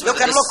equate this with...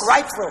 You can look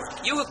right through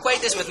it. You equate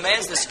this with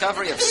man's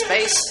discovery of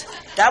space?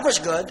 That was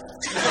good.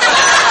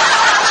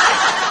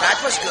 That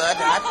was good.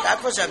 That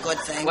was a good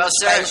thing. Well,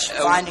 sir,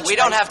 we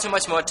don't have too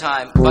much more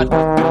time, but...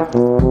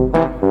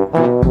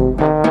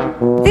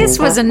 This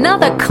was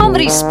another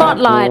Comedy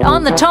Spotlight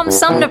on the Tom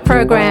Sumner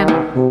Program.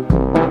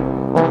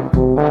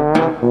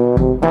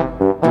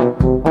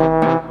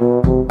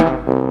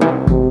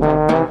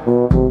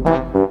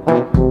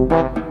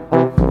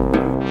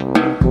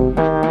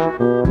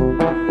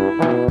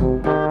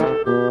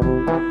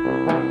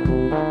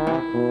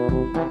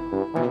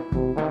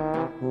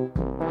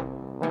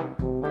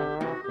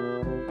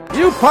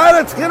 you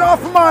pilots get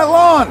off of my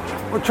lawn.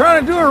 We're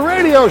trying to do a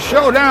radio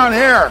show down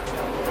here.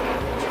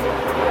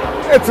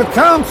 It's a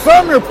Tom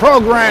Sumner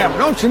program,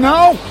 don't you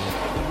know?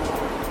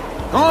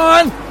 Go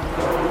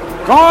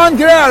on,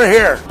 get out of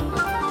here.